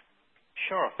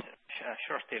 Sure,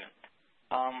 Stephen.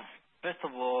 First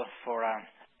of all, for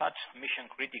such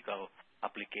mission-critical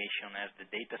application as the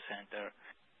data center,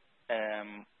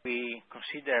 we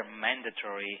consider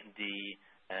mandatory the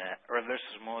reverse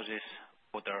osmosis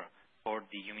water for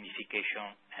the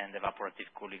humidification and evaporative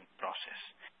cooling process.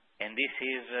 And this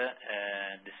is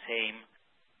the same,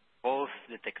 both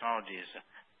the technologies,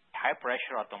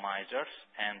 high-pressure atomizers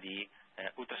and the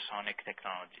ultrasonic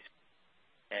technologies.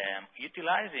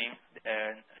 Utilizing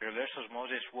reverse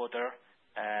osmosis water,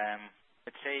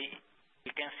 let's say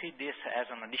we can see this as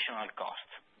an additional cost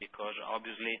because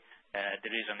obviously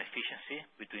there is an efficiency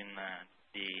between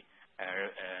the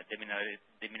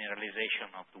demineralization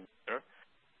of the water.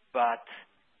 But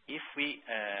if we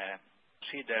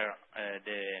consider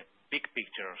the big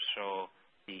picture, so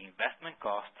the investment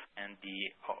cost and the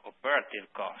operative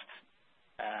costs,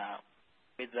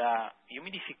 with the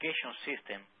humidification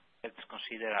system, let's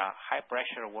consider a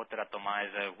high-pressure water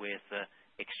atomizer with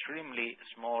extremely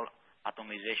small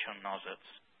atomization nozzles.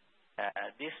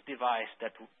 This device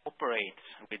that operates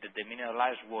with the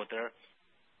demineralized water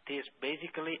is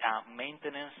basically a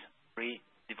maintenance-free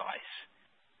device.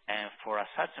 And for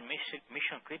such a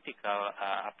mission-critical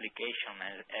application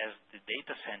as the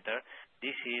data center,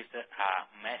 this is a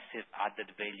massive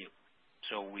added value.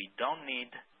 So we don't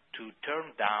need to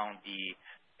turn down the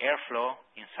airflow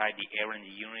inside the air in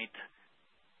the unit,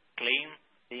 clean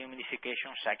the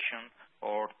humidification section,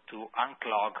 or to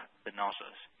unclog the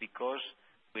nozzles, because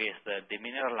with the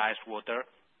demineralized water,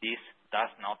 this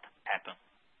does not happen.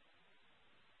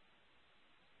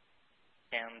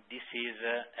 And this is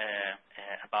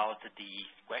about the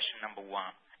question number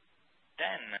one.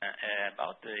 Then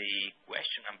about the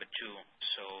question number two,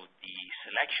 so the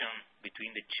selection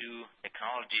between the two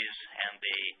technologies and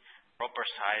the proper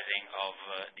sizing of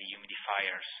the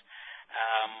humidifiers.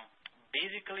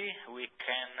 Basically, we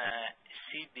can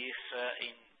see this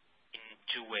in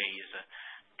two ways.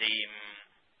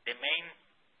 The main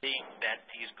thing that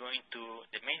is going to,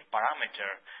 the main parameter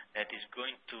that is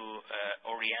going to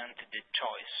orient the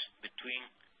choice between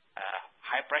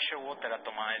high pressure water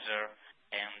atomizer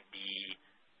and the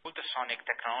ultrasonic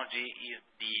technology is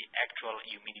the actual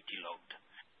humidity load.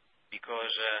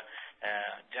 Because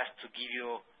just to give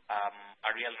you a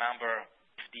real number,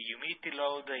 if the humidity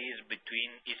load is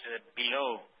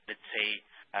below, let's say,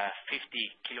 50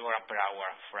 kilogram per hour,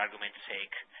 for argument's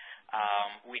sake,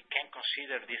 we can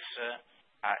consider this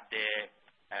the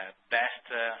best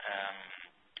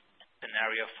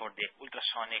scenario for the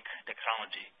ultrasonic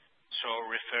technology. So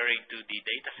referring to the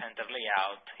data center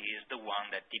layout is the one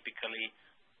that typically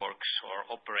works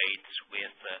or operates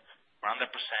with 100%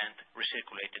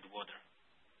 recirculated water.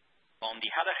 On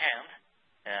the other hand,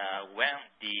 when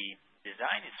the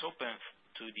design is open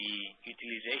to the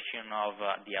utilization of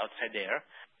the outside air,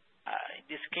 in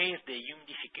this case, the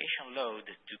humidification load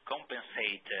to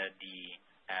compensate the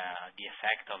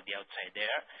effect of the outside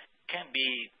air can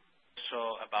be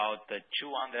so about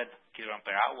 200 kilogram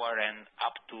per hour and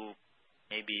up to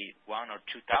maybe 1,000 or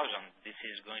 2,000. This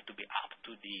is going to be up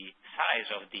to the size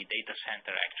of the data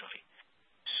center actually.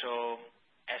 So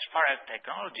as far as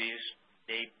technologies,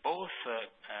 they both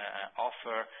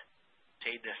offer,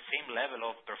 say, the same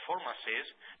level of performances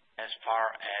as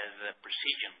far as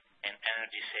precision and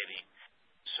energy saving.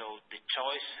 So the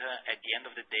choice at the end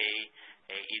of the day,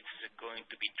 it's going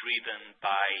to be driven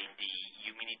by the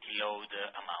humidity load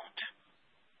amount.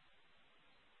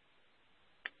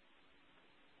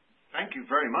 Thank you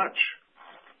very much.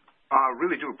 I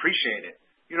really do appreciate it.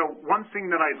 You know, one thing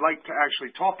that I'd like to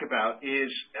actually talk about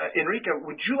is, Enrica,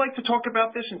 would you like to talk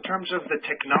about this in terms of the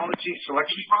technology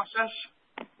selection process?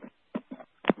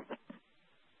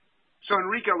 So,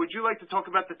 Enrica, would you like to talk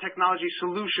about the technology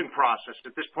solution process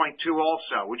at this point, too,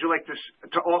 also? Would you like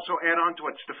to also add on to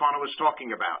what Stefano was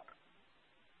talking about?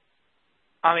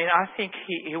 I mean, I think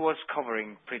he was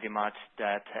covering pretty much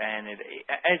that. And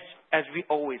as we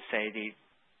always say,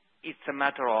 it's a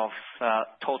matter of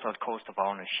total cost of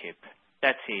ownership.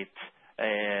 That's it.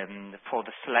 For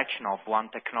the selection of one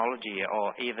technology,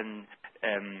 or even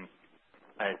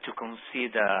to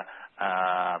consider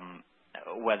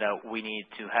whether we need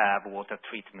to have water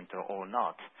treatment or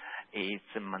not.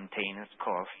 It's a maintenance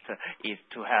cost. It's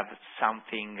to have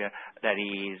something that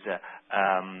is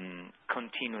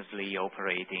continuously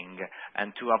operating,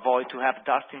 and to avoid to have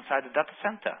dust inside the data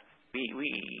center.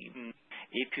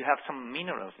 If you have some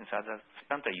minerals inside the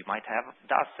center, you might have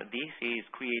dust. This is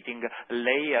creating a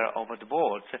layer over the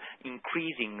boards,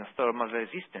 increasing thermal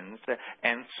resistance,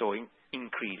 and so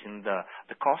increasing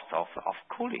the cost of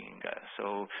cooling.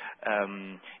 So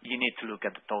you need to look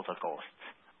at the total cost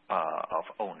of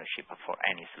ownership for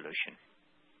any solution.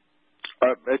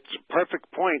 It's a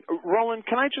perfect point. Roland,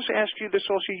 can I just ask you this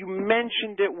also? You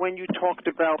mentioned it when you talked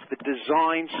about the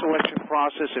design selection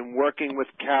process and working with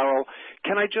CAREL.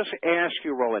 Can I just ask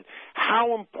you, Roland,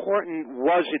 how important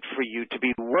was it for you to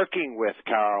be working with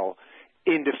CAREL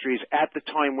Industries at the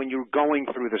time when you were going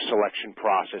through the selection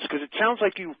process? Because it sounds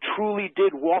like you truly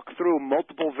did walk through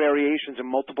multiple variations and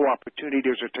multiple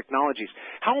opportunities or technologies.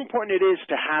 How important it is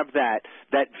to have that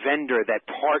vendor, that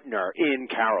partner in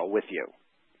CAREL with you?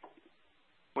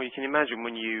 Well, you can imagine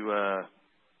when you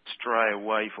stray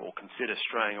away or consider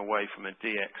straying away from a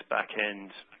DX back end,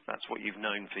 that's what you've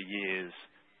known for years.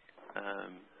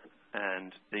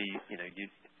 And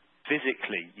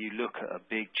physically, you look at a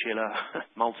big chiller,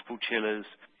 multiple chillers,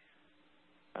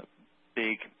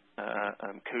 big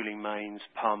cooling mains,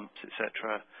 pumps,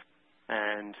 etc.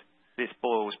 And this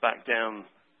boils back down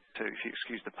to, if you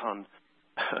excuse the pun,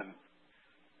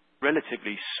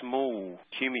 relatively small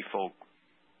humifog,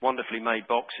 wonderfully made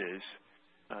boxes,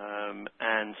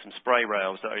 and some spray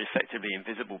rails that are effectively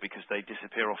invisible because they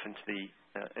disappear off into the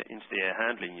air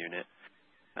handling unit.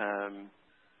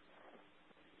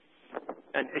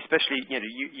 And especially,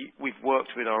 we've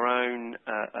worked with our own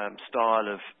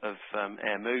style of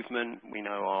air movement. We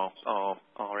know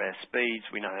our air speeds.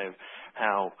 We know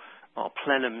how our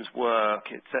plenums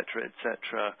work,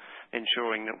 etc.,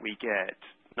 ensuring that we get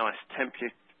nice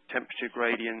temperature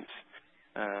gradients.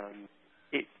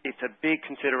 It's a big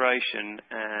consideration,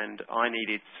 and I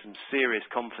needed some serious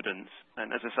confidence.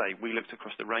 And as I say, we looked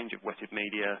across the range of wetted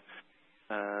media,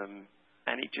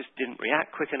 and it just didn't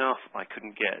react quick enough. I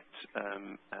couldn't get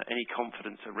any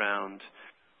confidence around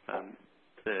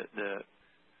the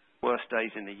worst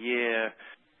days in the year.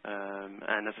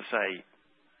 And as I say,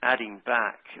 adding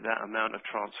back that amount of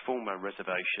transformer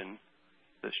reservation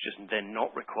that's just then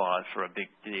not required for a big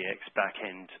DX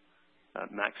back-end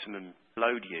maximum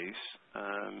load use,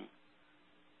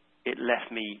 it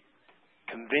left me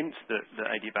convinced that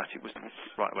adiabatic was the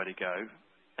right way to go.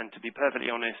 And to be perfectly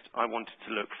honest, I wanted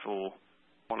to look for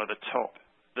one of the top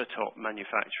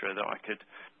manufacturer that I could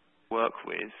work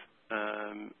with.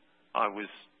 I was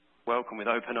welcomed with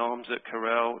open arms at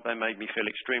CAREL. They made me feel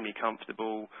extremely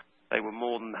comfortable. They were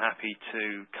more than happy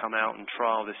to come out and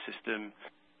trial this system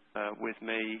with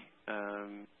me.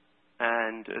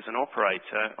 And as an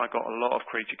operator, I got a lot of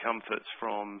creature comforts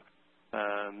from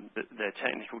their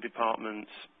technical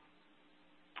departments,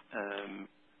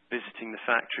 visiting the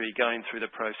factory, going through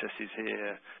the processes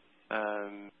here,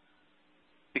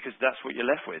 because that's what you're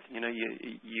left with.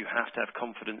 You have to have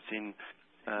confidence in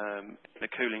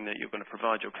the cooling that you're going to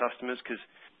provide your customers, because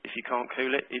if you can't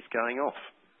cool it, it's going off.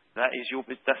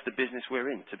 That's the business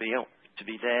we're in, to be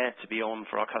there, to be on,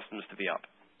 for our customers to be up.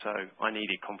 So I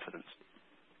needed confidence.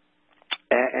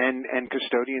 And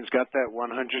custodians got that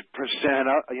 100%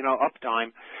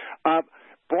 uptime.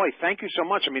 Boy, thank you so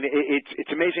much. I mean,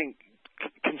 it's amazing.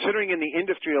 Considering in the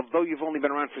industry, although you've only been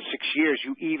around for 6 years,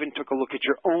 you even took a look at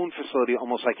your own facility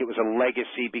almost like it was a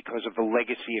legacy because of the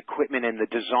legacy equipment and the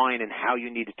design and how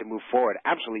you needed to move forward.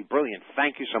 Absolutely brilliant.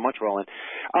 Thank you so much, Roland.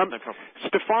 No problem.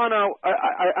 Stefano,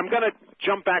 I'm going to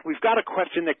jump back. We've got a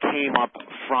question that came up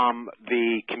from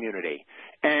the community,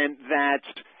 and that's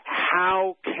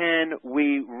how can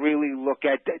we really look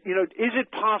at, is it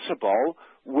possible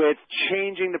with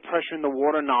changing the pressure in the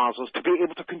water nozzles to be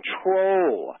able to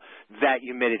control that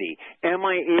humidity? Am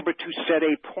I able to set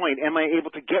a point? Am I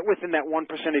able to get within that 1%,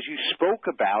 as you spoke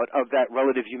about, of that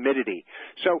relative humidity?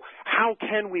 So how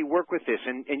can we work with this?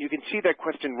 And you can see that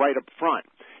question right up front.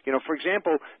 For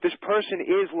example, this person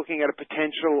is looking at a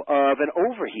potential of an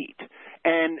overheat,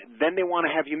 and then they want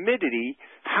to have humidity.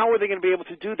 How are they going to be able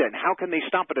to do that? And how can they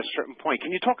stop at a certain point?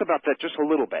 Can you talk about that just a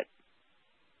little bit?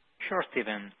 Sure,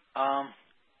 Stephen.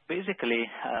 Basically,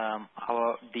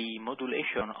 the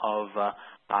modulation of a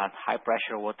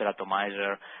high-pressure water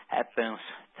atomizer happens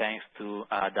thanks to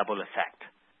a double effect.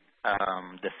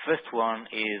 The first one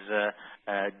is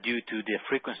due to the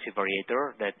frequency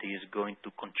variator that is going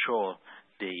to control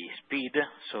the speed,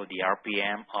 so the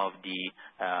RPM of the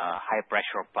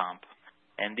high-pressure pump.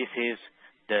 And this is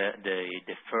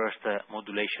the first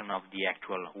modulation of the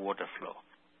actual water flow.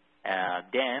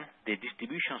 Then the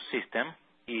distribution system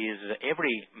is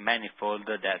every manifold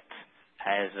that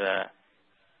has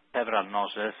several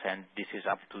nozzles, and this is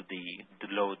up to the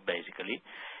load basically,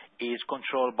 is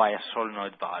controlled by a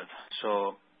solenoid valve.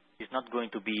 So it's not going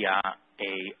to be a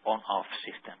on-off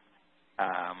system.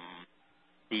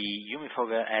 The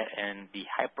humifogger and the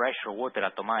high-pressure water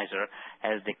atomizer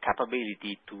has the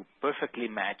capability to perfectly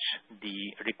match the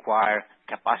required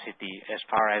capacity as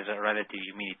far as relative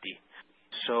humidity.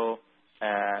 So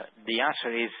the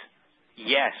answer is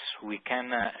yes, we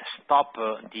can stop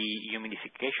the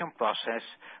humidification process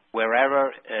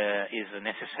wherever is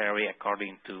necessary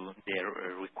according to their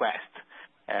request.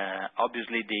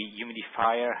 Obviously, the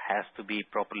humidifier has to be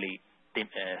properly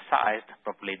sized,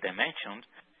 properly dimensioned,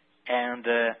 and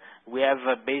we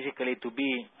have basically to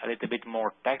be a little bit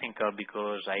more technical,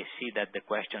 because I see that the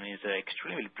question is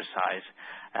extremely precise.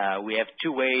 We have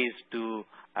two ways to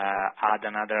add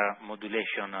another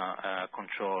modulation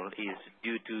control, is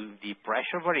due to the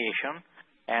pressure variation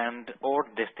or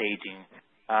the staging.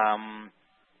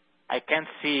 I can't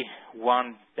see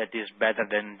one that is better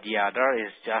than the other.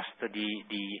 It's just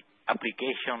the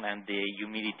application and the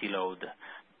humidity load.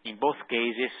 In both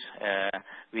cases,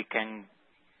 we can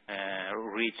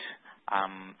reach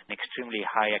an extremely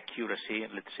high accuracy,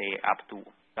 let's say up to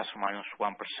plus or minus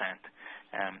 1%.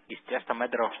 It's just a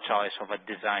matter of choice, of a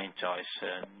design choice.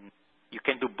 You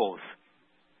can do both.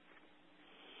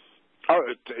 Oh,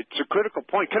 it's a critical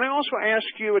point. Can I also ask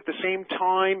you at the same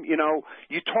time, you know,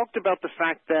 you talked about the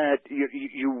fact that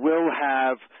you will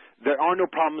have, there are no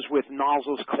problems with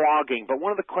nozzles clogging, but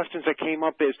one of the questions that came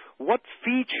up is, what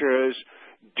features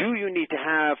do you need to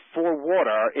have for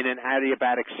water in an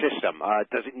adiabatic system?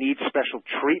 Does it need special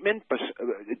treatment?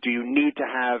 Do you need to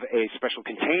have a special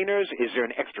containers? Is there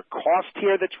an extra cost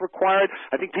here that's required?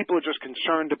 I think people are just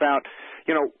concerned about,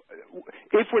 you know,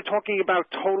 if we're talking about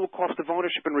total cost of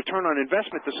ownership and return on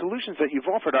investment, the solutions that you've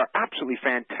offered are absolutely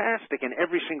fantastic in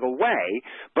every single way,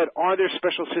 but are there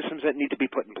special systems that need to be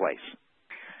put in place?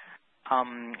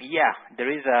 Yeah,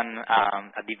 there is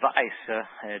a device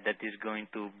that is going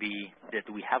to be, that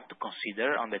we have to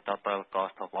consider on the total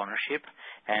cost of ownership,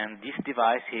 and this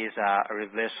device is a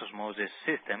reverse osmosis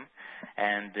system,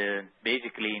 and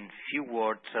basically in few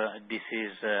words, this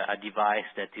is a device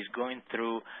that is going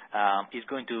to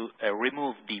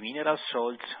remove the mineral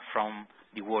salts from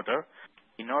the water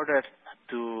in order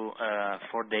to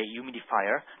for the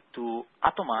humidifier to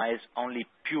atomize only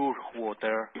pure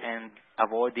water and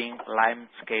avoiding lime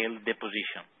scale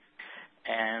deposition.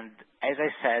 And as I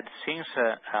said, since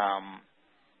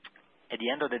at the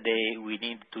end of the day we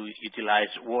need to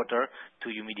utilize water to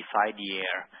humidify the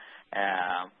air,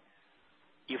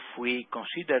 if we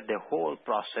consider the whole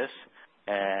process,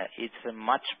 it's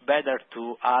much better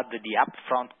to add the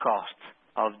upfront cost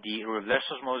of the reverse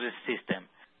osmosis system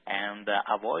and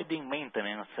avoiding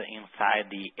maintenance inside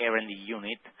the R&D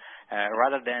unit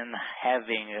rather than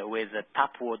having with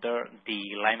tap water the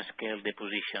lime scale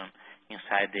deposition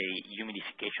inside the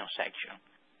humidification section.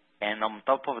 And on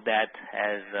top of that,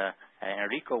 as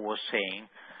Enrico was saying,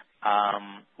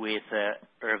 with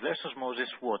reverse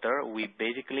osmosis water, we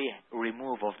basically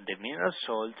remove of the mineral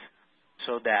salts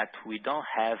so that we don't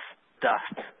have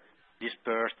dust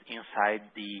dispersed inside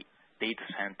the data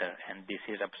center, and this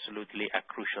is absolutely a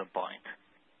crucial point.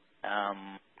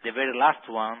 The very last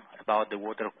one about the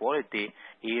water quality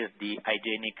is the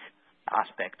hygienic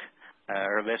aspect.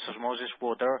 Reverse osmosis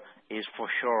water is for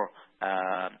sure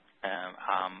a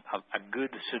good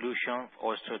solution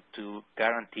also to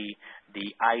guarantee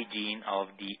the hygiene of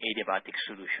the adiabatic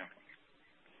solution.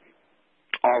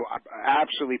 Oh,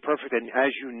 absolutely perfect. And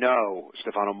as you know,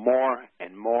 Stefano, more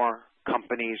and more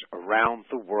companies around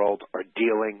the world are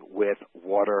dealing with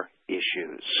water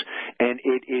issues, and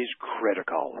it is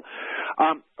critical.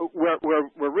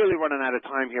 We're really running out of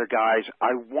time here, guys.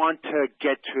 I want to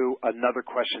get to another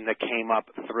question that came up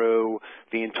through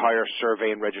the entire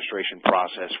survey and registration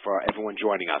process for everyone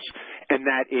joining us, and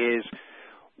that is,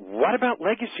 what about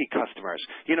legacy customers?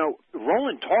 You know,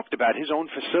 Roland talked about his own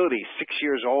facility, 6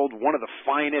 years old, one of the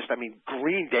finest,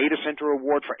 Green Data Center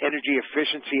Award for energy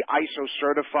efficiency, ISO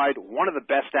certified, one of the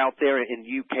best out there in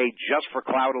the UK just for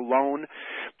cloud alone.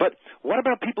 But what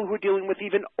about people who are dealing with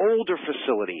even older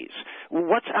facilities?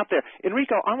 What's out there?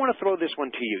 Enrico, I want to throw this one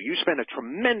to you. You spend a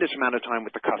tremendous amount of time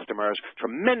with the customers,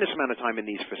 tremendous amount of time in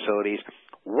these facilities.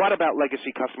 What about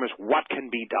legacy customers? What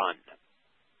can be done?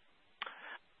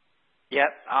 Yeah,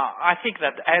 I think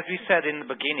that, as we said in the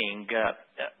beginning,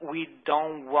 we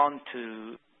don't want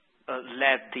to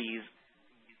let these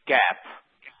gap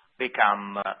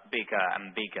become bigger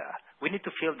and bigger. We need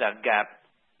to fill that gap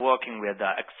working with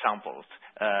examples,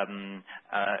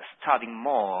 studying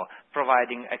more,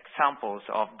 providing examples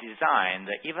of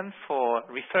design, even for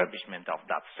refurbishment of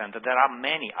data center. There are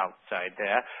many outside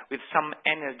there with some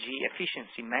energy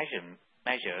efficiency measures.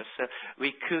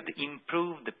 We could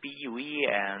improve the PUE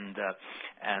and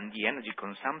the energy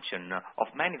consumption of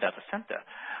many data centers.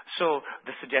 So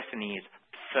the suggestion is,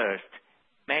 first,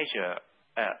 measure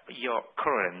your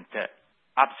current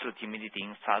absolute humidity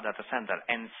inside data center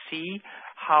and see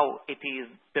how it is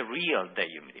the real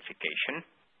dehumidification.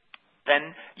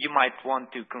 Then you might want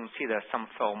to consider some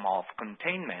form of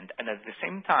containment, and at the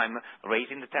same time,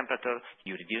 raising the temperature,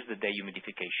 you reduce the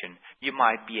dehumidification. You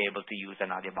might be able to use an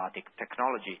adiabatic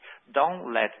technology.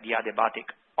 Don't let the adiabatic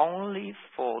only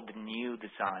for the new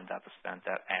design data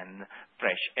center and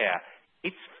fresh air.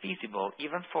 It's feasible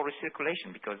even for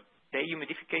recirculation because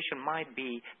dehumidification might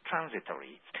be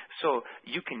transitory. So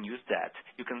you can use that.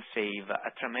 You can save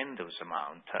a tremendous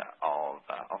amount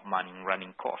of money in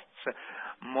running costs.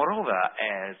 Moreover,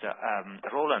 as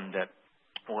Roland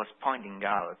was pointing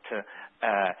out,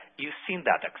 you've seen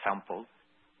that example,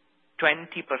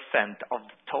 20% of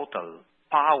the total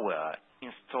power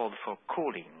installed for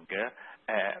cooling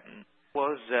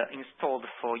was installed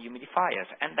for humidifiers,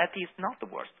 and that is not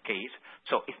the worst case.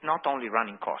 So it's not only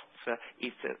running costs,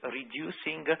 it's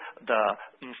reducing the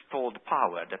installed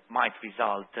power that might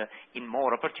result in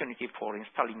more opportunity for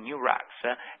installing new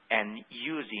racks and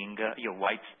using your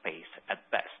white space at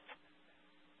best.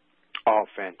 Oh,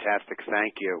 fantastic.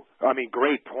 Thank you. I mean,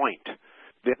 great point.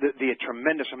 The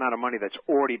tremendous amount of money that's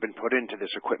already been put into this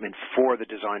equipment for the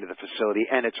design of the facility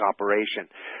and its operation.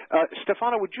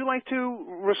 Stefano, would you like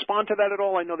to respond to that at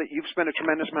all? I know that you've spent a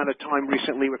tremendous amount of time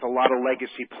recently with a lot of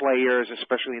legacy players,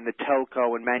 especially in the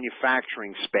telco and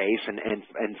manufacturing space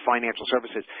and financial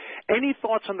services. Any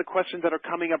thoughts on the questions that are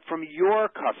coming up from your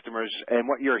customers and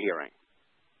what you're hearing?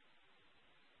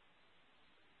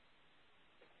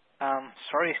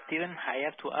 Sorry, Stephen, I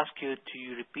have to ask you to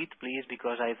repeat, please,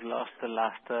 because I've lost the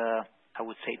last, I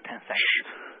would say, 10 seconds.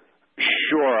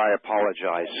 Sure, I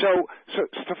apologize. So,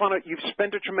 Stefano, you've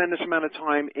spent a tremendous amount of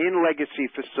time in legacy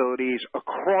facilities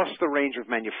across the range of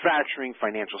manufacturing,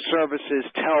 financial services,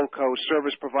 telco,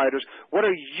 service providers. What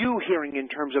are you hearing in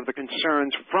terms of the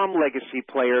concerns from legacy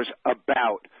players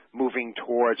about moving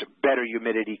towards better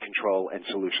humidity control and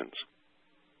solutions?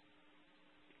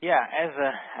 Yeah, as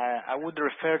I would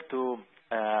refer to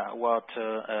what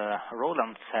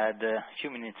Roland said a few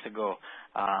minutes ago.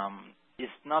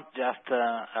 It's not just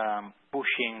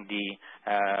pushing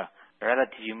the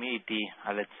relative humidity,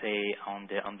 let's say, on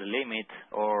the limit,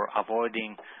 or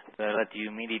avoiding the relative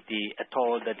humidity at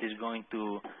all that is going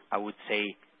to, I would say,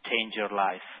 change your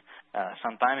life.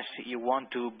 Sometimes you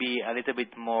want to be a little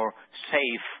bit more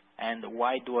safe. And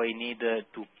why do I need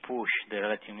to push the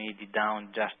relative humidity down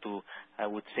just to, I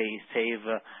would say, save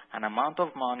an amount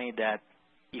of money that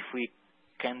if we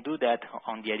can do that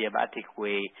on the adiabatic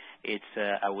way, it's,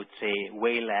 I would say,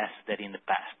 way less than in the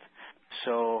past.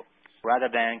 So rather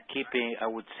than keeping, I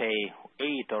would say,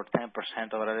 8 or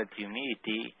 10% of relative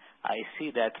humidity, I see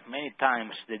that many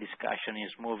times the discussion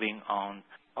is moving on,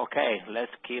 okay,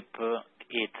 let's keep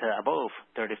it above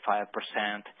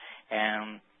 35%,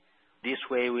 and this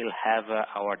way we'll have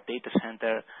our data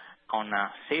center on a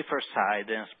safer side,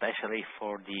 especially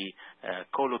for the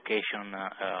co-location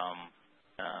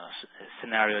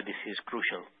scenario. This is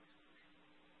crucial.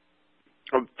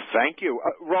 Thank you.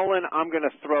 Roland, I'm going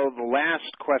to throw the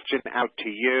last question out to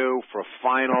you for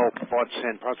final thoughts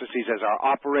and processes as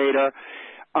our operator.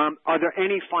 Are there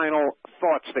any final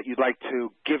thoughts that you'd like to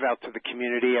give out to the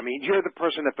community? I mean, you're the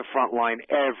person at the front line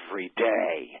every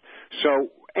day.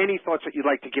 So any thoughts that you'd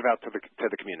like to give out to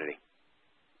the community?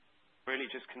 Really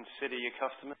just consider your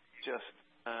customer. Just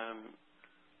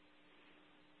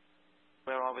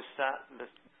where I was sat,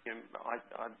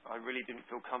 I really didn't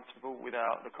feel comfortable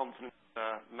without the confidence of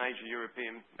a major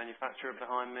European manufacturer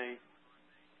behind me.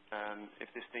 If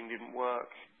this thing didn't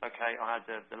work, okay, I had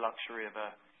the luxury of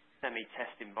a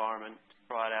semi-test environment to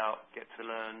try it out, get to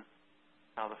learn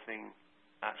how the thing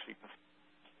actually performs.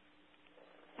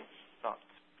 But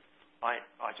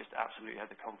I just absolutely had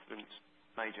the confidence,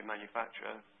 major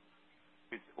manufacturer,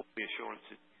 with all the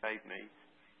assurances they gave me,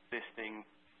 this thing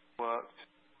worked,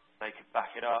 they could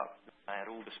back it up, they had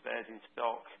all the spares in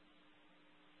stock.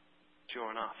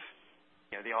 Sure enough,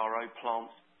 the RO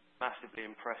plant's massively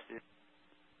impressive.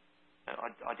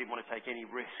 I didn't want to take any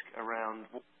risk around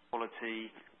water quality,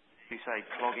 you say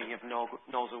clogging of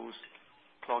nozzles,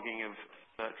 clogging of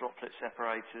droplet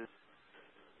separators.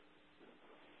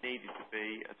 Needed to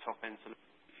be a top-end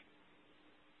solution.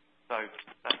 So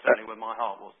that's certainly where my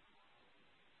heart was.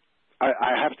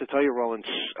 I have to tell you, Roland,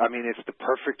 I mean, it's the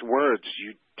perfect words.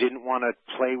 You didn't want to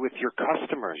play with your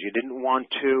customers. You didn't want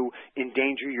to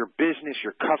endanger your business,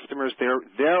 your customers,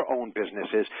 their own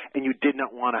businesses, and you did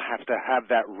not want to have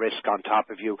that risk on top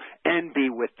of you and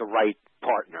be with the right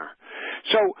partner.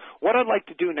 So what I'd like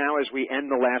to do now as we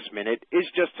end the last minute is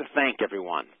just to thank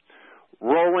everyone.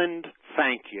 Roland,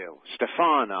 thank you.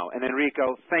 Stefano and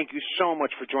Enrico, thank you so much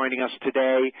for joining us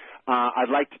today. I'd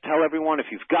like to tell everyone, if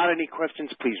you've got any questions,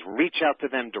 please reach out to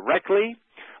them directly.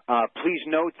 Please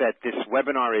note that this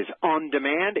webinar is on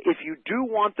demand. If you do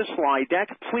want the slide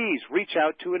deck, please reach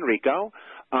out to Enrico.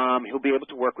 He'll be able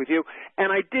to work with you.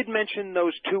 And I did mention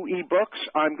those 2 e-books.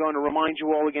 I'm going to remind you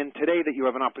all again today that you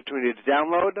have an opportunity to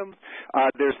download them.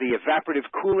 There's the evaporative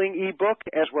cooling e-book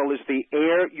as well as the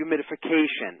air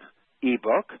humidification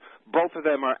e-book. Both of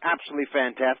them are absolutely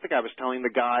fantastic. I was telling the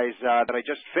guys that I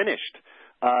just finished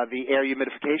the air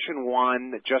humidification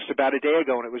one just about a day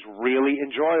ago, and it was really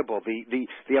enjoyable.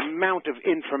 The amount of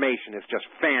information is just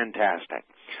fantastic.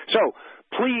 So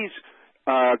please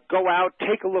go out,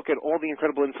 take a look at all the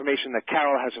incredible information that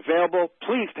CAREL has available.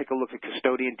 Please take a look at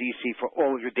Custodian DC for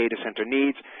all of your data center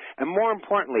needs. And more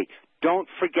importantly, Don't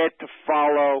forget to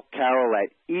follow CAREL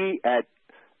at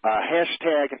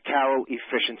hashtag CAREL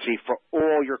Efficiency for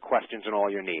all your questions and all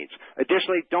your needs.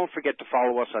 Additionally, don't forget to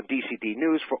follow us on DCD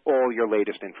News for all your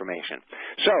latest information.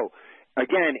 So,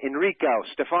 again, Enrico,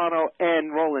 Stefano,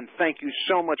 and Roland, thank you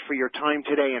so much for your time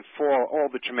today and for all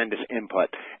the tremendous input.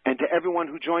 And to everyone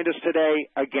who joined us today,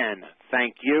 again,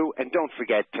 thank you. And don't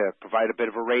forget to provide a bit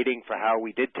of a rating for how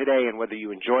we did today and whether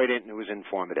you enjoyed it and it was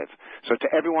informative. So to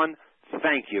everyone,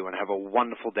 thank you and have a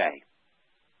wonderful day.